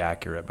completely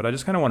accurate, but I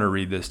just kind of want to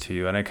read this to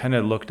you. And I kind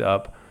of looked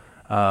up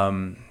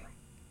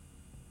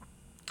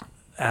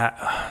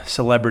at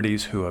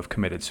celebrities who have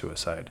committed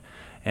suicide.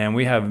 And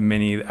we have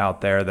many out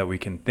there that we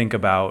can think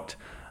about.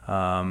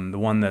 The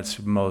one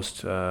that's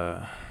most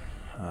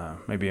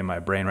maybe in my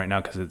brain right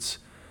now because it's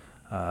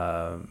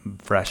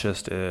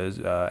freshest, is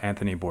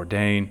Anthony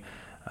Bourdain,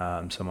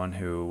 someone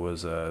who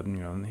was he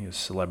was a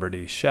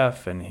celebrity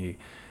chef, and he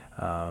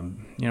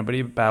but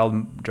he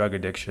battled drug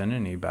addiction,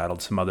 and he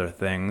battled some other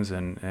things,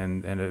 and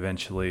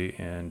eventually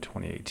in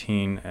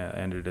 2018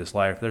 ended his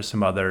life. There's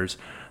some others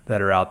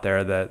that are out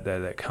there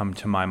that come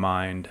to my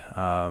mind,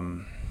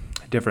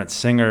 different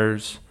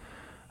singers,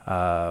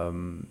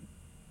 and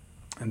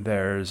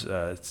there's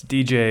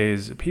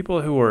DJs,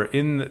 people who were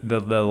in the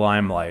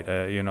limelight,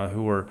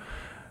 who were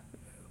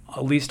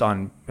at least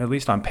on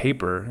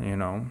paper,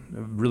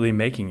 really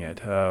making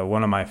it.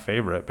 One of my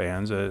favorite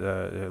bands,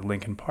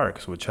 Linkin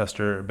Park, with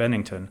Chester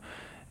Bennington,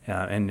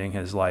 ending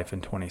his life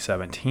in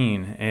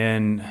 2017,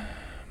 and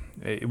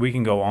we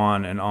can go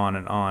on and on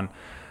and on,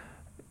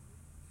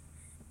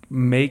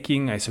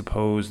 making, I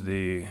suppose,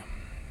 the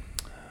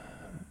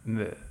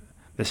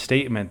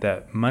statement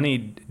that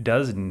money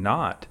does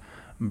not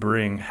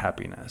bring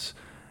happiness,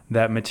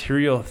 that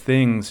material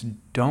things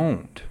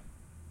don't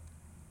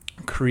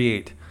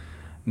create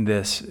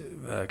this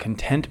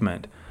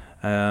contentment.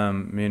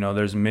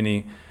 There's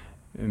many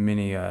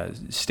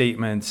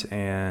statements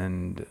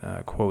and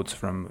quotes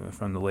from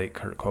the late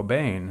Kurt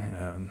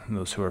Cobain,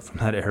 those who are from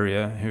that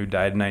area, who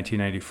died in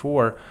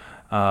 1994,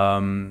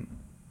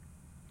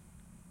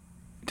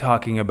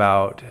 talking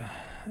about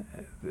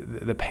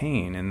the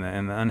pain and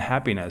the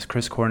unhappiness.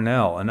 Chris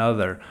Cornell,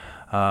 another.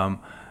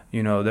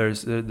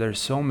 There's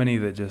so many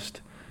that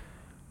just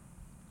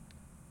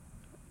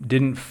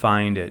didn't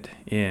find it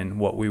in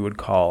what we would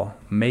call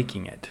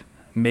making it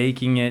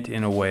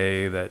in a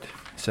way that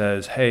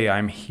says, hey,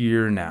 I'm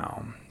here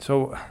now.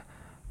 So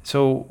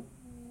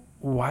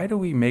why do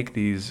we make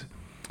these,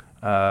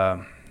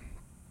 I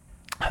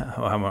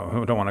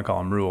don't want to call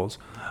them rules.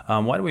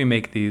 Why do we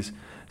make these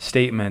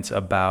statements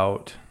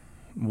about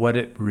what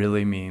it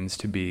really means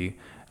to be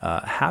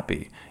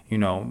happy?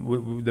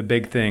 The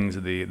big things,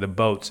 the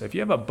boats. If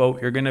you have a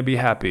boat, you're going to be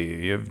happy.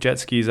 You have jet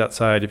skis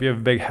outside. If you have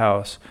a big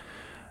house,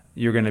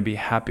 you're going to be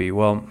happy.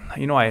 Well,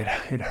 I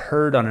had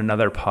heard on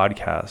another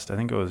podcast, I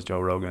think it was Joe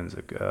Rogan's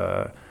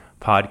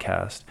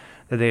podcast,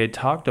 that they had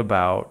talked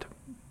about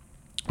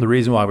the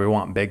reason why we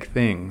want big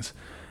things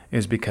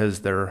is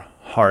because they're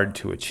hard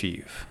to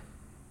achieve.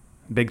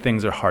 Big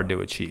things are hard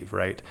to achieve,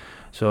 right?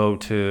 So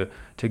to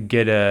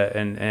get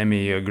an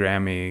Emmy, a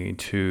Grammy,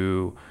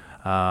 to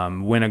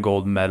win a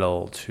gold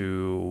medal,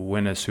 to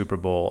win a Super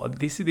Bowl,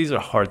 these are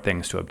hard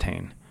things to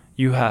obtain.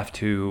 You have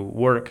to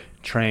work,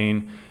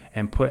 train,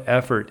 and put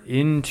effort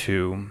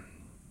into,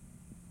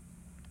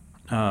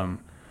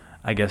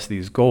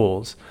 these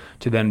goals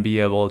to then be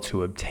able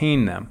to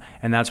obtain them.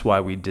 And that's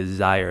why we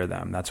desire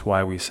them. That's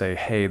why we say,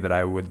 hey, that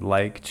I would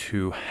like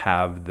to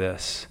have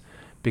this,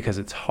 because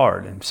it's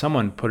hard. And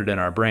someone put it in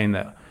our brain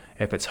that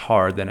if it's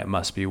hard, then it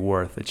must be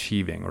worth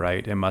achieving,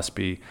 right? It must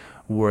be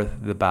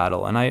worth the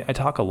battle. And I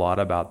talk a lot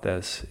about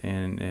this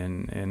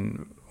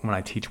in when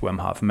I teach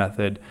Wim Hof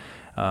method,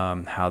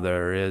 how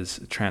there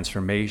is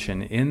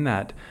transformation in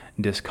that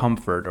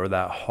discomfort or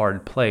that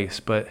hard place,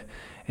 but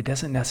it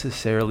doesn't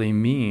necessarily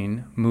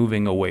mean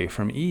moving away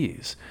from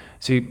ease.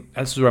 See,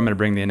 this is where I'm going to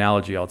bring the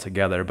analogy all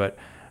together, but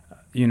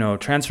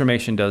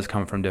transformation does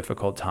come from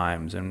difficult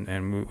times,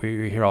 and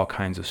we hear all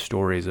kinds of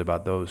stories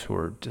about those who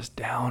are just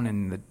down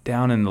in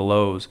the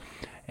lows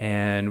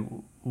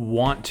and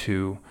want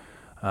to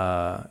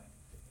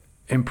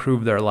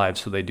improve their lives,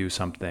 so they do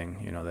something.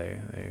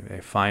 They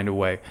find a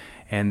way,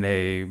 and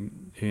they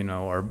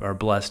are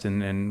blessed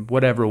in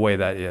whatever way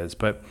that is.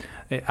 But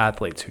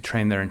athletes who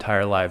train their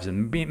entire lives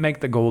and make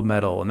the gold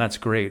medal, and that's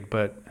great.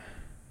 But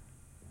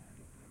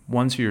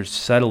once you're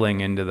settling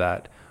into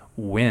that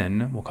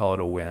win, we'll call it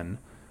a win,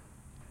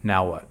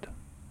 now what?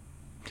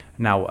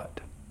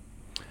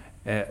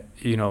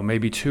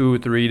 Maybe 2 or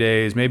 3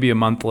 days, maybe a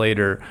month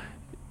later,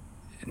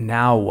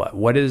 now what?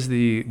 What's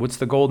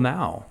the goal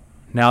now?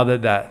 Now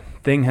that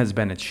thing has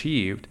been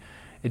achieved,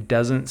 it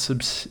doesn't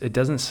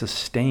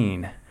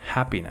sustain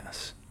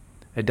happiness.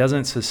 It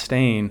doesn't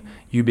sustain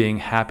you being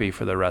happy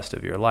for the rest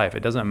of your life.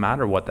 It doesn't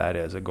matter what that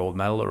is, a gold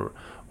medal or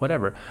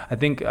whatever. I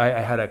think I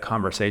had a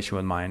conversation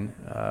with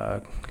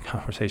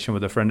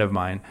a friend of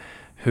mine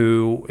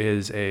who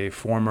is a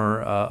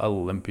former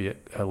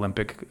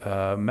Olympic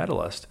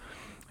medalist,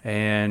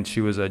 and she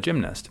was a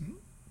gymnast.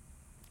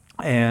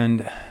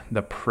 And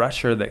the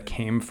pressure that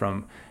came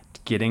from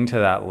getting to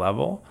that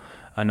level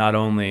not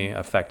only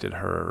affected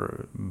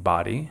her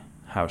body,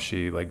 how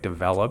she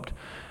developed,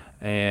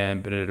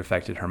 but it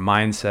affected her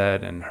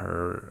mindset and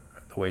the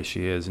way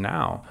she is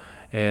now.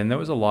 And there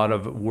was a lot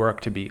of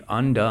work to be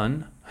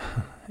undone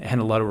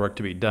and a lot of work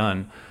to be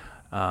done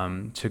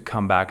to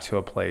come back to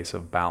a place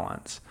of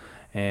balance.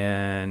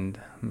 And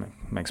it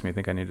makes me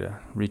think I need to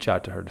reach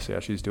out to her to see how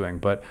she's doing.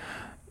 But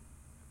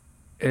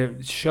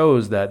it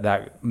shows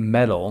that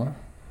medal,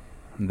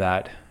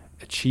 that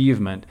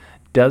achievement,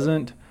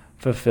 doesn't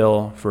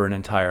fulfill for an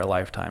entire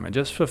lifetime. It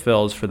just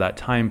fulfills for that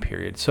time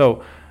period.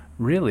 So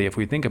really, if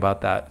we think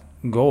about that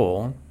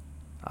goal,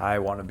 I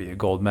want to be a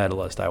gold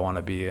medalist. I want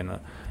to be in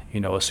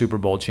a Super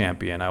Bowl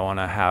champion. I want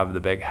to have the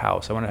big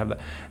house. I want to have that.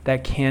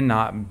 That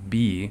cannot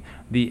be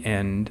the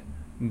end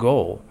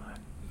goal.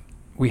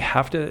 We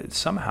have to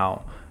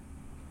somehow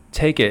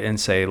take it and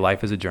say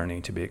life is a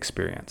journey to be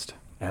experienced.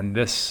 And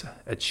this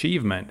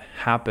achievement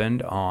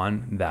happened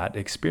on that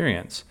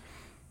experience.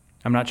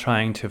 I'm not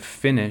trying to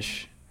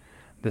finish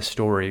the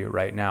story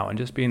right now, and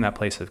just be in that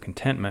place of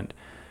contentment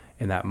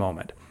in that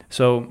moment.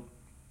 So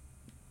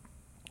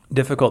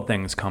difficult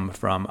things come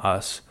from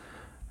us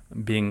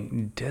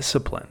being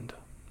disciplined.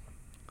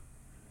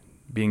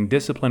 Being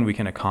disciplined, we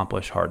can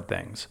accomplish hard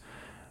things.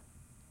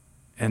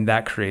 And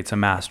that creates a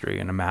mastery,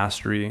 and a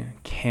mastery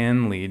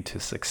can lead to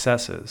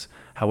successes.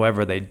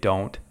 However, they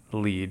don't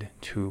lead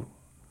to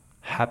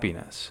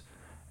happiness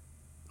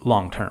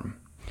long term.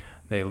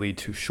 They lead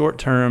to short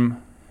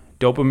term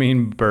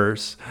dopamine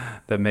bursts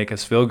that make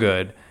us feel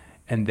good,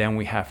 and then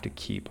we have to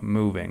keep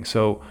moving.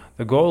 So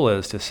the goal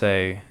is to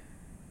say,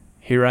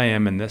 here I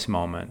am in this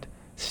moment,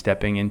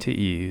 stepping into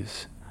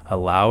ease,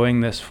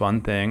 allowing this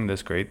fun thing,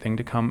 this great thing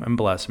to come and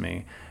bless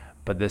me,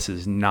 but this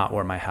is not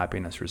where my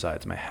happiness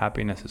resides. My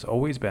happiness has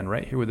always been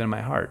right here within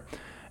my heart.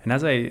 And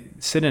as I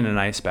sit in an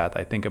ice bath,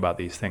 I think about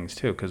these things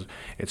too, because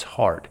it's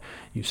hard.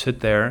 You sit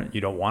there, you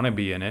don't want to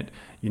be in it,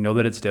 you know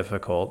that it's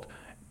difficult,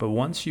 but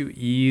once you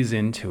ease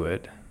into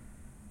it,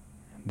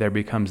 there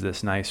becomes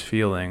this nice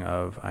feeling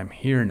of, I'm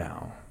here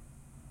now.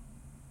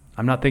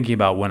 I'm not thinking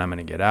about when I'm going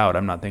to get out.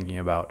 I'm not thinking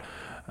about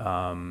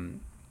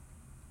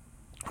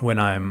when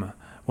I'm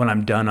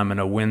done, I'm going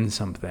to win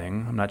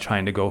something. I'm not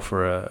trying to go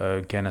for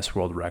a Guinness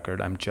World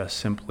Record. I'm just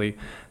simply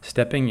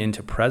stepping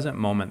into present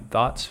moment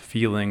thoughts,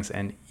 feelings,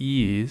 and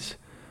ease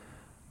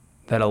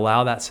that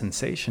allow that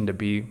sensation to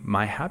be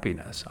my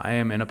happiness. I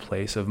am in a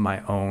place of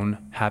my own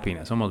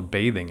happiness, almost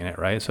bathing in it,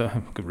 right?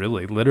 So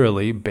really,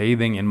 literally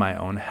bathing in my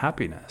own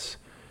happiness.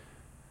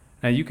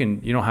 Now you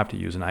don't have to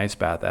use an ice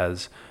bath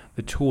as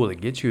the tool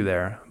that gets you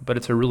there, but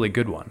it's a really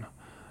good one.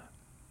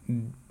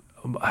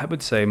 I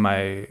would say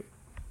my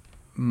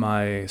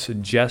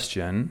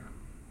suggestion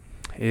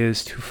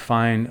is to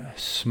find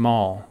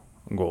small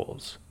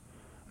goals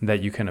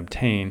that you can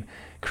obtain,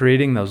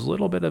 creating those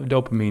little bit of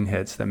dopamine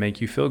hits that make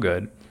you feel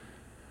good,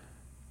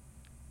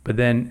 but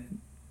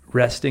then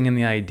resting in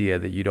the idea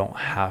that you don't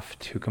have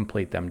to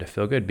complete them to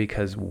feel good,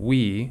 because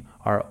we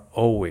are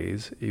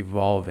always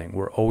evolving.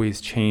 We're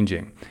always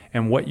changing.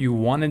 And what you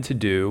wanted to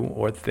do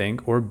or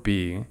think or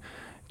be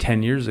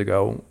 10 years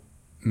ago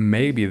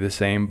may be the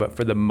same, but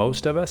for the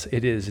most of us,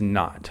 it is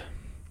not.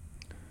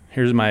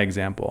 Here's my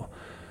example.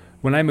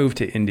 When I moved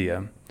to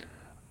India,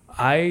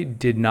 I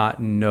did not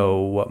know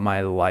what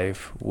my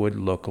life would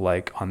look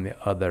like on the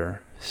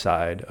other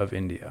side of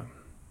India,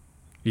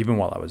 even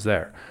while I was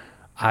there.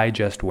 I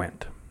just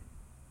went.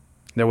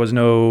 There was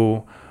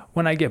no,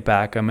 when I get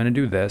back, I'm going to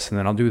do this, and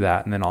then I'll do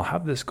that, and then I'll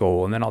have this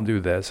goal, and then I'll do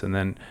this, and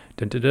then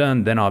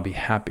then I'll be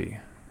happy.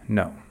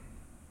 No.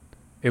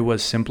 It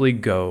was simply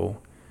go,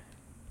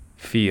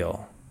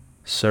 feel,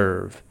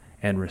 serve,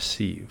 and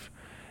receive.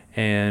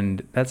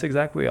 And that's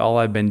exactly all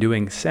I've been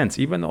doing since,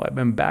 even though I've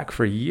been back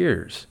for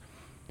years.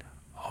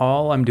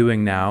 All I'm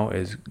doing now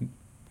is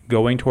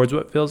going towards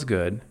what feels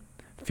good,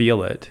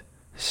 feel it,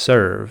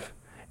 serve,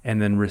 and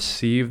then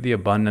receive the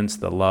abundance,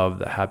 the love,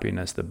 the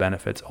happiness, the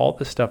benefits, all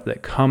the stuff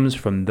that comes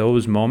from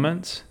those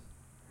moments,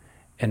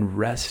 and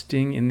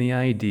resting in the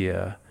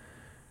idea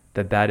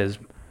that that is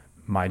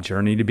my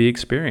journey to be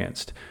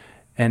experienced.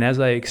 And as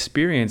I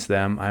experience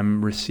them,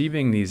 I'm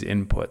receiving these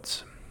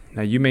inputs.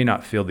 Now, you may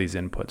not feel these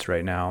inputs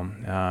right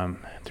now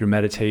through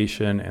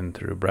meditation and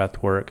through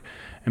breath work,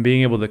 and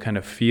being able to kind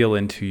of feel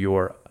into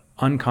your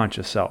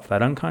unconscious self,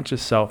 that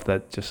unconscious self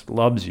that just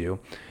loves you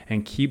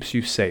and keeps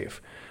you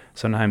safe.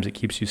 Sometimes it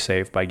keeps you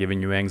safe by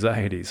giving you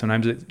anxiety.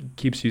 Sometimes it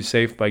keeps you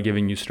safe by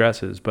giving you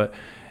stresses. But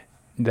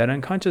that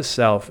unconscious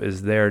self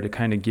is there to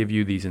kind of give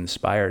you these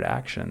inspired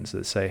actions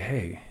that say,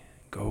 hey,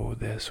 go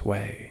this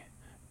way,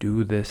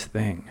 do this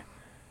thing,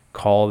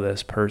 call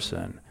this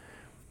person.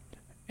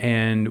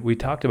 And we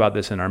talked about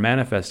this in our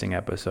manifesting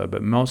episode,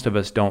 but most of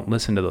us don't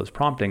listen to those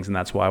promptings, and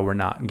that's why we're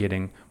not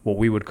getting what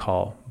we would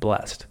call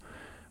blessed.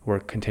 We're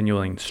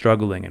continually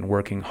struggling and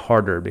working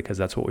harder because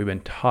that's what we've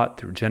been taught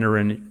through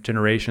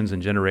generations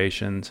and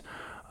generations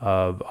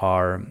of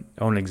our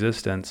own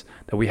existence,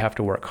 that we have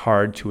to work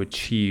hard to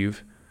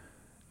achieve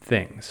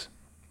things.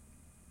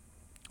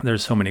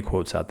 There's so many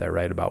quotes out there,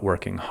 right, about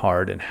working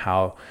hard and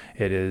how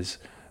it is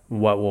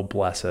what will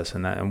bless us,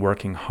 and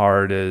working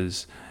hard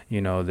is,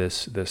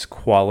 this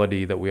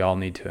quality that we all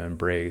need to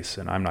embrace.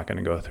 And I'm not going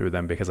to go through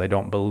them because I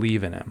don't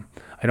believe in them.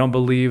 I don't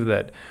believe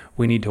that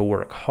we need to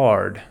work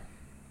hard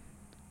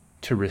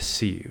to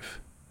receive.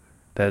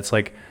 That it's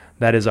like,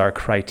 that is our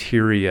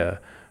criteria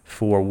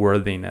for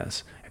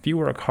worthiness. If you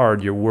work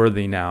hard, you're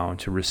worthy now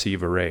to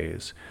receive a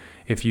raise.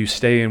 If you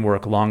stay and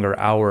work longer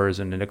hours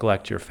and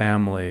neglect your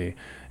family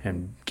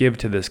and give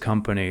to this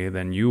company,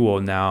 then you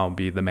will now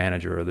be the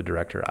manager or the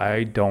director.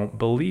 I don't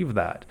believe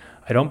that.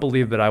 I don't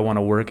believe that I want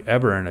to work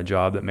ever in a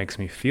job that makes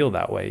me feel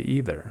that way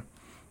either.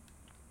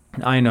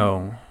 I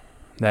know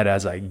that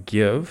as I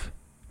give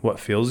what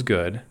feels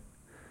good,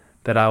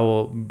 that I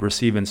will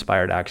receive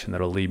inspired action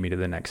that'll lead me to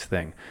the next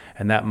thing.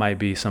 And that might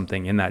be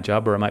something in that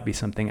job, or it might be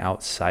something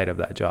outside of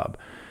that job.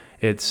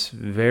 It's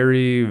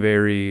very,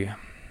 very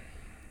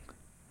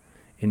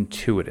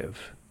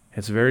intuitive.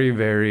 It's very,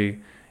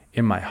 very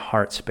in my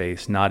heart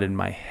space, not in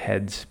my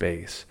head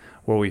space,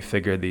 where we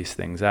figure these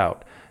things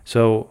out.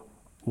 So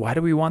why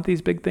do we want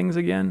these big things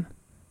again?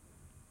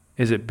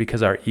 Is it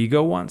because our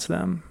ego wants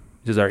them?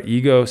 Does our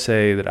ego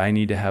say that I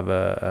need to have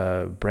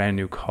a brand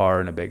new car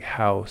and a big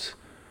house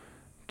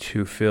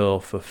to feel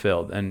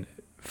fulfilled? And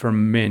for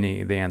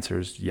many, the answer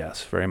is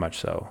yes, very much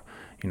so.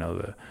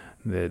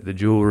 The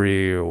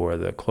jewelry or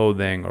the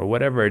clothing or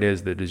whatever it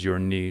is that is your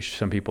niche.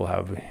 Some people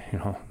have,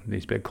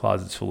 these big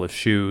closets full of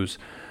shoes.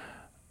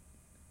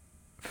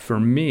 For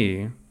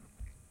me,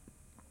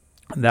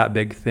 that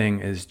big thing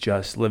is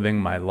just living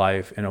my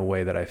life in a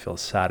way that I feel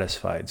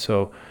satisfied.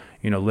 So,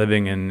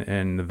 living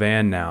in the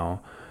van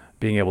now,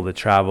 being able to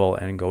travel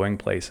and going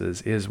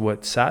places is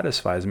what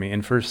satisfies me.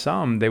 And for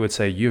some, they would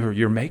say,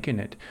 you're making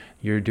it,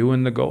 you're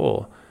doing the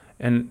goal.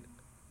 And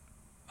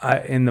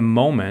in the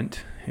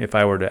moment, if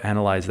I were to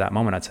analyze that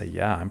moment, I'd say,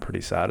 yeah, I'm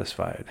pretty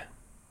satisfied.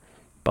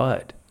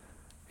 But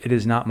it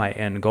is not my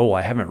end goal.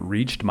 I haven't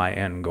reached my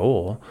end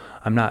goal.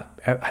 I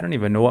don't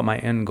even know what my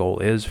end goal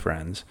is,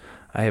 friends.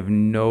 I have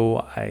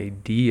no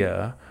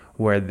idea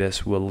where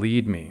this will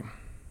lead me.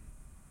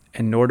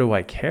 And nor do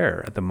I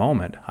care at the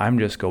moment. I'm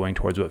just going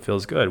towards what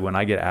feels good. When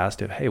I get asked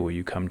hey, will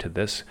you come to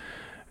this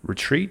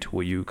retreat?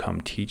 Will you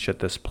come teach at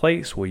this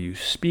place? Will you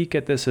speak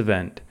at this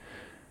event?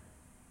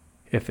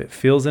 If it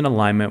feels in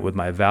alignment with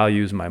my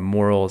values, my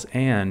morals,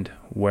 and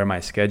where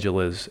my schedule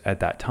is at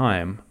that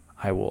time,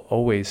 I will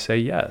always say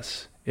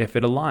yes if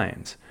it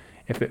aligns.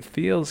 If it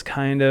feels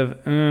kind of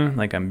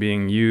like I'm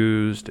being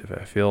used, if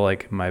I feel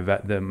like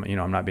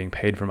I'm not being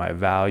paid for my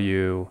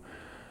value,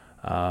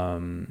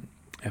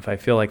 if I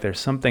feel like there's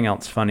something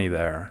else funny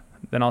there,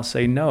 then I'll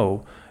say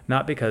no,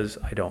 not because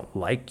I don't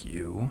like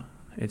you.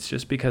 It's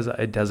just because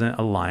it doesn't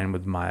align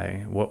with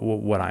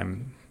what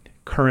I'm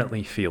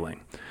currently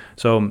feeling.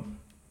 So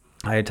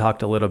I had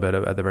talked a little bit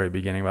at the very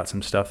beginning about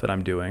some stuff that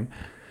I'm doing.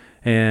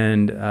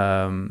 And,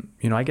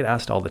 I get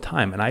asked all the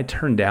time, and I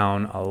turn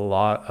down a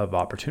lot of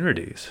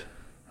opportunities,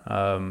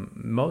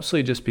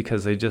 mostly just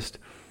because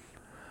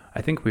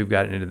I think we've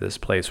gotten into this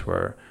place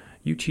where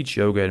you teach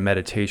yoga and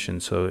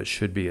meditation, so it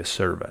should be a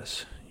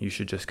service. You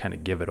should just kind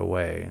of give it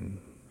away. And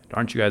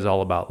aren't you guys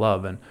all about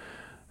love? And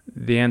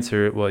the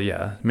answer, well,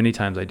 yeah, many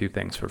times I do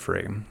things for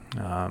free.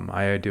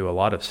 I do a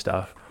lot of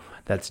stuff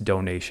that's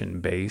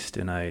donation based,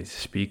 and I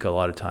speak a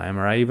lot of time,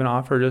 or I even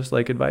offer just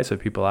like advice if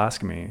people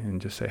ask me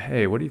and just say,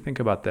 hey, what do you think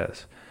about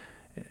this?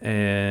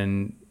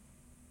 And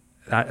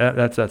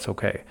that's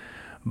okay.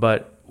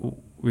 But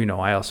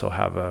I also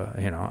have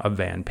a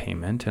van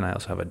payment, and I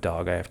also have a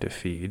dog I have to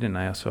feed, and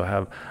I also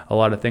have a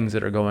lot of things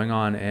that are going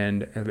on.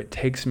 And if it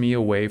takes me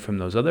away from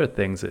those other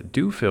things that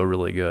do feel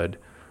really good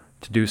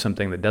to do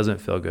something that doesn't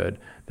feel good,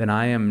 then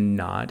I am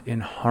not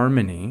in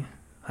harmony.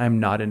 I'm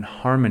not in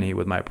harmony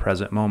with my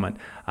present moment.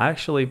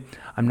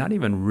 I'm not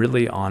even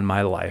really on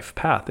my life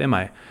path, am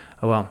I?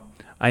 Well,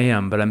 I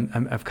am, but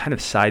I've kind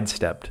of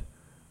sidestepped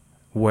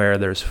where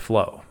there's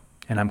flow.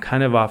 And I'm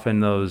kind of off in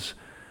those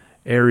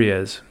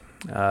areas.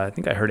 I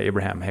think I heard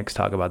Abraham Hicks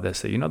talk about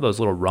this, that those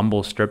little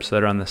rumble strips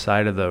that are on the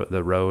side of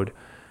the road.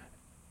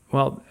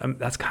 Well, I'm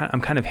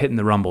kind of hitting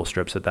the rumble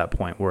strips at that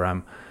point where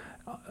I'm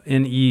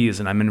in ease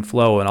and I'm in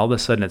flow, and all of a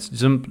sudden it's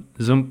zoom,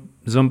 zoom,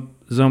 zoom,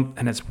 zoom,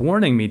 and it's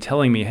warning me,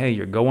 telling me, hey,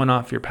 you're going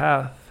off your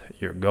path.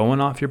 You're going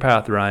off your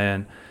path,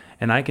 Ryan.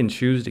 And I can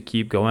choose to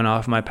keep going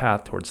off my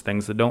path towards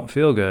things that don't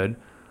feel good,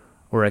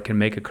 or I can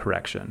make a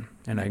correction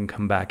and I can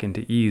come back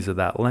into ease of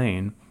that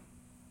lane,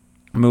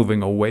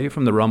 moving away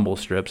from the rumble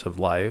strips of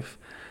life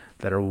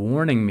that are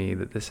warning me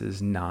that this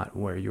is not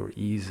where your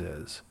ease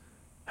is.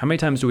 How many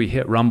times do we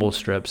hit rumble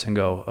strips and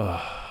go,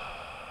 I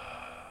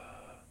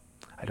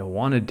don't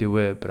want to do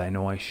it, but I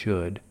know I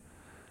should?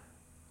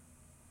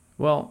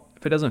 Well,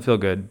 if it doesn't feel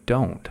good,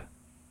 don't.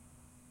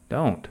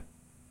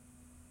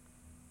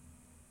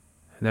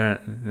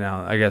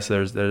 Now, I guess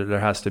there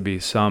has to be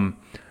some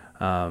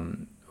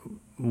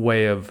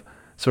way of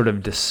sort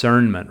of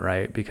discernment,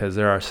 right? Because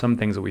there are some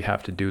things that we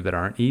have to do that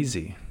aren't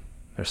easy.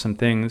 There's some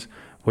things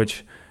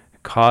which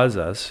cause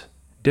us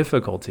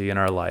difficulty in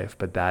our life,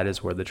 but that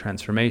is where the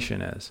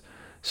transformation is.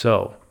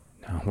 So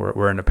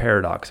we're in a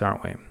paradox,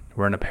 aren't we?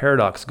 We're in a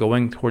paradox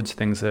going towards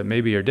things that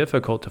maybe are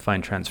difficult to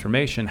find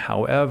transformation.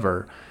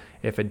 However,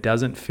 if it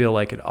doesn't feel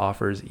like it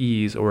offers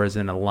ease or is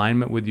in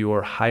alignment with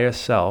your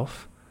highest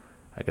self,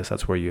 I guess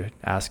that's where you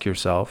ask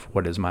yourself,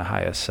 what is my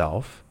highest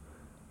self?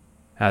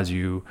 As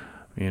you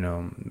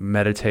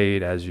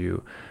meditate, as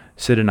you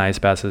sit in ice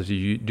baths, as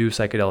you do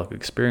psychedelic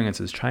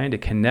experiences, trying to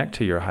connect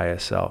to your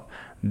highest self,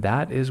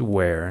 that is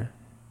where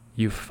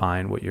you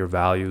find what your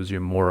values,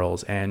 your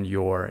morals, and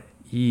your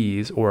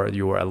ease or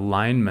your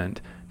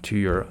alignment to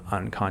your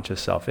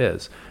unconscious self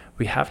is.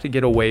 We have to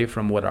get away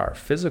from what our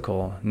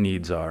physical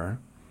needs are,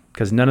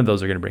 because none of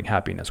those are going to bring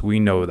happiness. We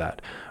know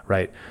that,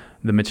 right?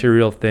 The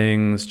material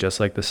things, just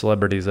like the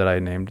celebrities that I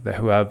named,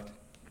 who have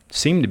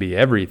seem to be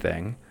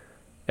everything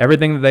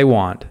that they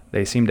want,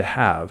 they seem to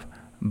have,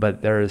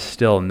 but there is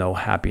still no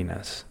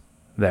happiness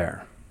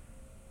there.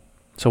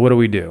 So what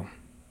do?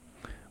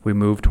 We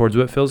move towards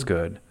what feels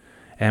good,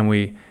 and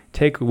we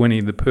take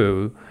Winnie the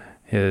Pooh,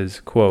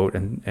 his quote,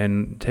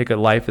 and take a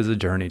life as a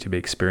journey to be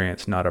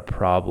experienced, not a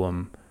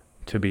problem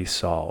to be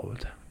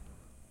solved.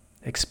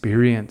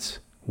 Experience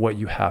what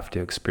you have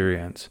to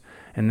experience,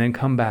 and then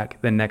come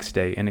back the next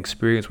day and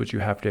experience what you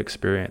have to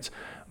experience.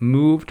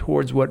 Move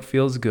towards what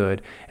feels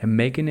good and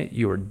making it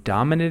your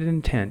dominant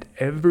intent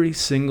every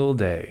single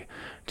day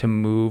to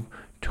move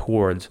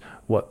towards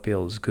what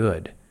feels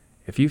good.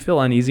 If you feel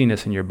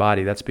uneasiness in your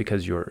body, that's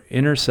because your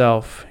inner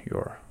self,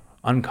 your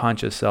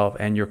unconscious self,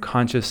 and your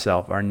conscious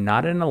self are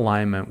not in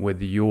alignment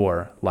with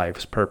your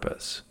life's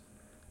purpose.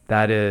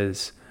 That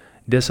is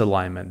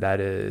disalignment. That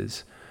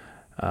is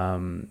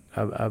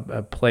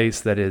a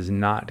place that is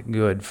not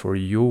good for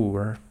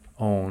your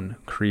own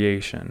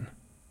creation.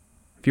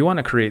 If you want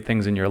to create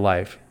things in your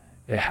life,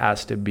 it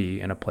has to be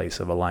in a place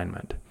of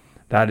alignment.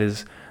 That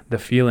is the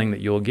feeling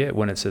that you'll get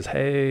when it says,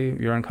 hey,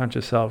 your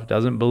unconscious self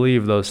doesn't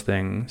believe those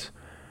things.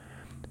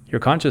 Your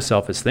conscious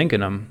self is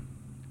thinking them,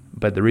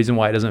 but the reason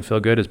why it doesn't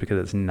feel good is because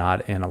it's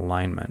not in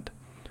alignment.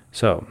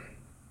 So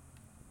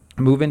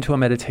move into a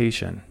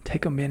meditation.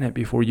 Take a minute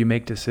before you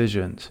make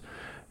decisions.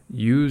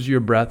 Use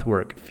your breath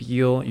work.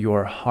 Feel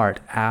your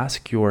heart.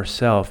 Ask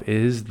yourself,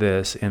 is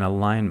this in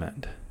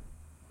alignment?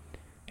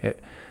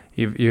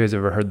 You guys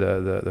ever heard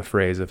the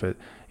phrase, if it,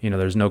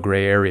 there's no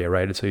gray area,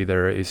 right? It's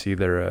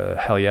either a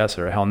hell yes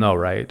or a hell no,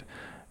 right?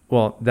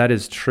 Well, that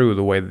is true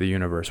the way that the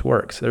universe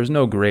works. There's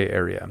no gray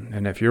area.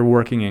 And if you're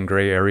working in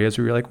gray areas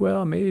where you're like,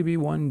 well, maybe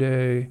one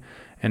day,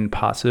 and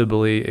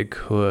possibly it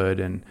could,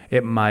 and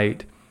it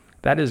might,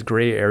 that is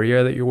gray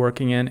area that you're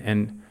working in.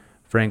 And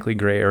frankly,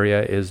 gray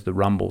area is the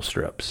rumble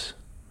strips.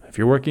 If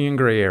you're working in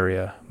gray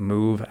area,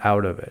 move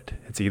out of it.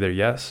 It's either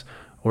yes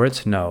or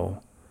it's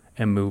no,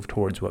 and move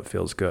towards what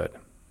feels good.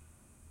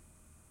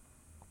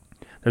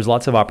 There's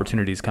lots of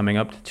opportunities coming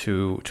up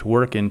to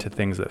work into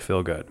things that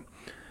feel good,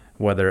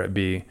 whether it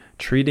be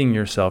treating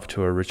yourself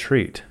to a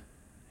retreat.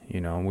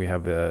 We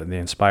have the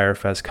Inspire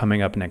Fest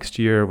coming up next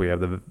year. We have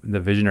the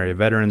Visionary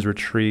Veterans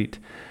Retreat.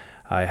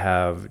 I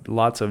have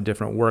lots of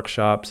different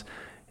workshops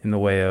in the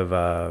way of,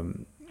 I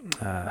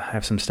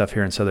have some stuff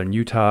here in Southern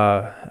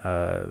Utah,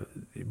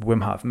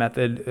 Wim Hof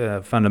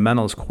Method,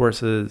 fundamentals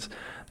courses.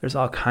 There's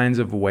all kinds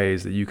of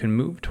ways that you can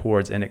move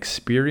towards and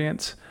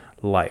experience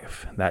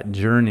life, that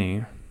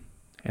journey.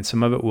 And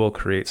some of it will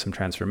create some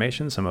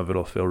transformation. Some of it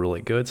will feel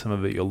really good. Some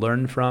of it you'll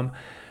learn from.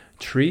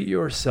 Treat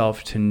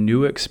yourself to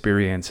new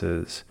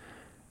experiences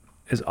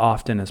as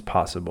often as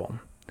possible.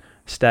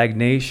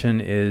 Stagnation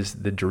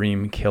is the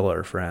dream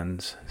killer,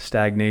 friends.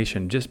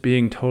 Stagnation, just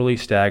being totally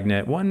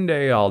stagnant. One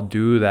day I'll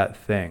do that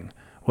thing.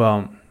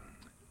 Well,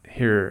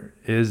 here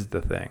is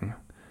the thing.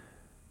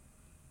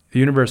 The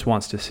universe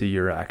wants to see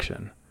your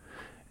action.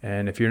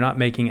 And if you're not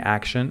making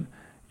action,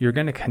 you're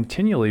going to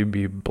continually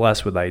be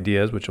blessed with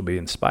ideas, which will be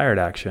inspired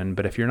action.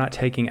 But if you're not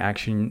taking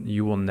action,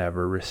 you will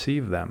never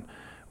receive them.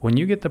 When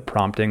you get the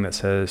prompting that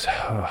says,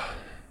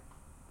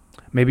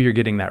 maybe you're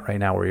getting that right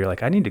now where you're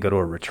like, I need to go to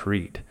a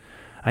retreat.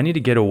 I need to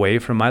get away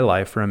from my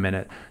life for a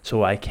minute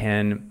so I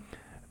can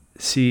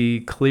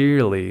see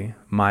clearly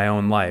my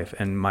own life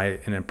and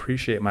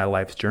appreciate my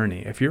life's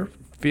journey. If you're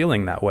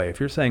feeling that way, if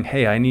you're saying,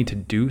 hey, I need to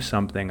do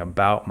something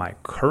about my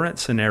current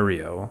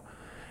scenario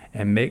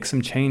and make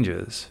some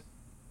changes,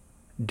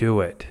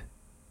 do it.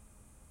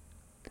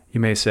 You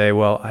may say,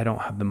 well, I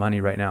don't have the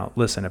money right now.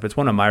 Listen, if it's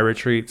one of my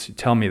retreats,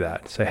 tell me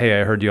that. Say,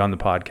 hey, I heard you on the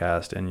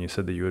podcast and you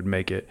said that you would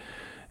make it.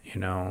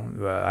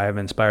 I have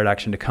inspired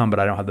action to come, but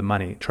I don't have the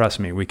money. Trust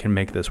me, we can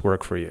make this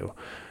work for you.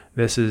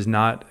 This is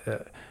not,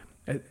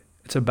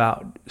 it's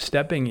about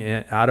stepping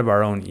out of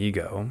our own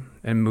ego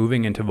and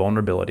moving into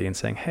vulnerability and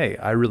saying, hey,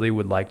 I really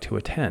would like to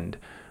attend,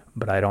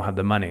 but I don't have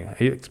the money.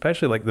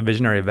 Especially like the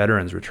Visionary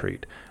Veterans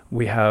Retreat.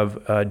 We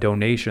have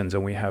donations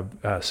and we have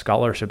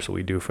scholarships that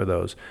we do for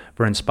those.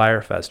 For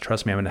Inspire Fest,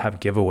 trust me, I'm going to have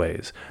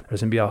giveaways.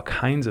 There's going to be all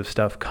kinds of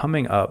stuff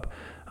coming up.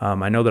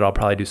 I know that I'll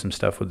probably do some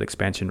stuff with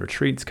Expansion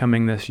Retreats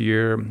coming this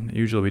year.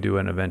 Usually we do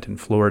an event in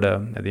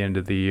Florida at the end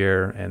of the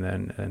year and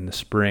then in the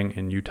spring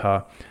in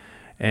Utah.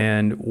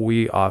 And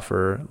we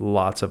offer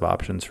lots of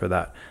options for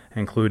that,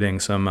 including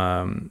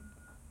some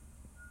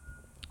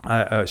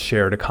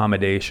shared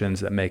accommodations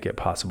that make it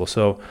possible.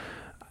 So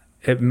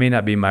it may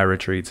not be my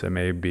retreats, it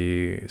may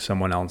be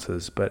someone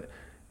else's, but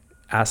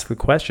ask the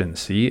question,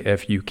 see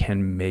if you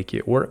can make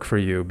it work for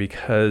you,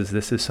 because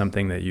this is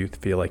something that you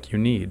feel like you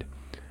need.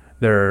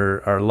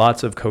 There are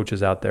lots of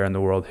coaches out there in the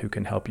world who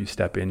can help you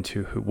step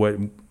into what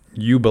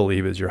you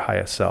believe is your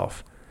highest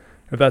self.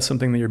 If that's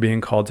something that you're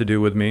being called to do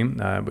with me,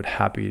 I would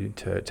happy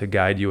to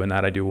guide you in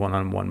that. I do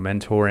one-on-one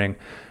mentoring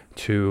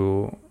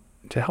to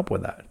help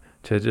with that,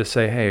 to just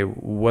say, hey,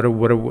 what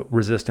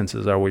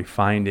resistances are we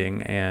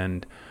finding,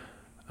 and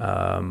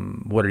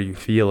what are you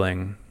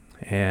feeling,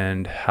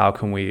 and how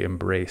can we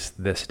embrace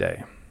this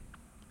day?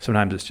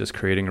 Sometimes it's just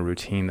creating a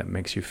routine that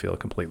makes you feel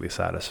completely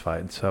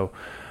satisfied. So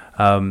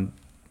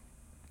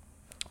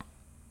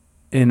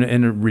in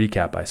a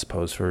recap, I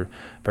suppose, for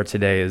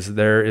today, is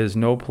there is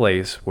no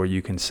place where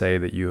you can say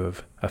that you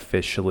have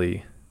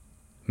officially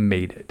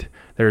made it.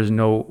 There is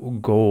no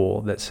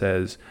goal that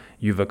says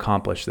you've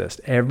accomplished this.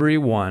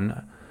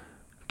 Everyone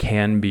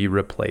can be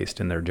replaced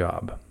in their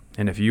job.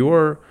 And if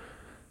your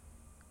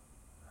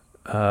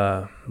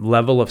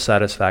level of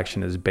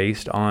satisfaction is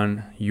based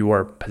on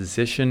your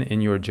position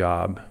in your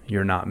job,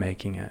 you're not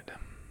making it.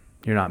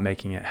 You're not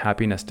making it.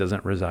 Happiness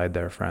doesn't reside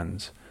there,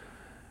 friends.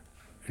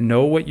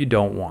 Know what you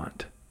don't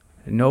want.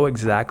 Know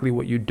exactly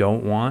what you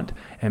don't want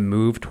and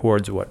move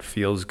towards what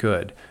feels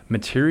good.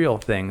 Material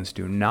things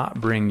do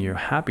not bring you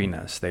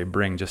happiness. They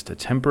bring just a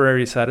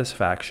temporary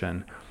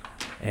satisfaction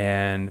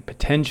and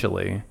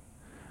potentially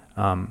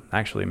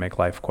actually make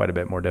life quite a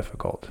bit more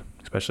difficult,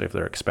 especially if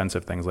they're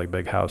expensive things like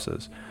big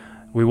houses.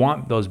 We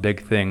want those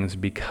big things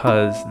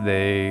because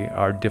they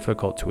are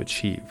difficult to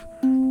achieve.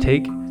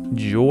 Take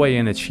joy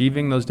in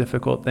achieving those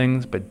difficult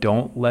things, but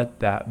don't let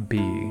that be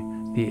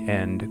the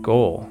end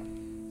goal.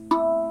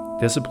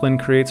 Discipline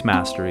creates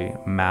mastery.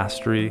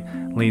 Mastery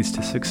leads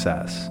to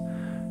success.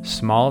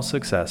 Small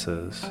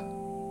successes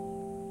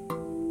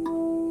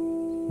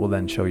will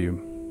then show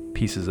you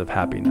pieces of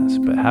happiness,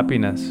 but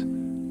happiness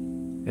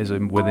is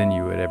within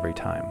you at every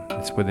time.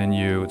 It's within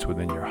you, it's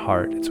within your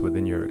heart, it's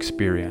within your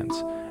experience,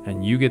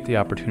 and you get the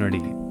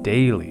opportunity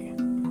daily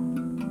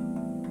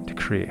to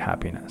create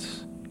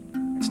happiness.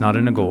 It's not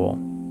in a goal,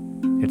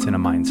 it's in a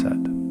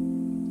mindset.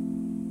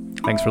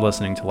 Thanks for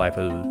listening to Life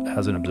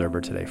as an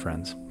Observer today,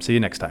 friends. See you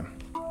next time.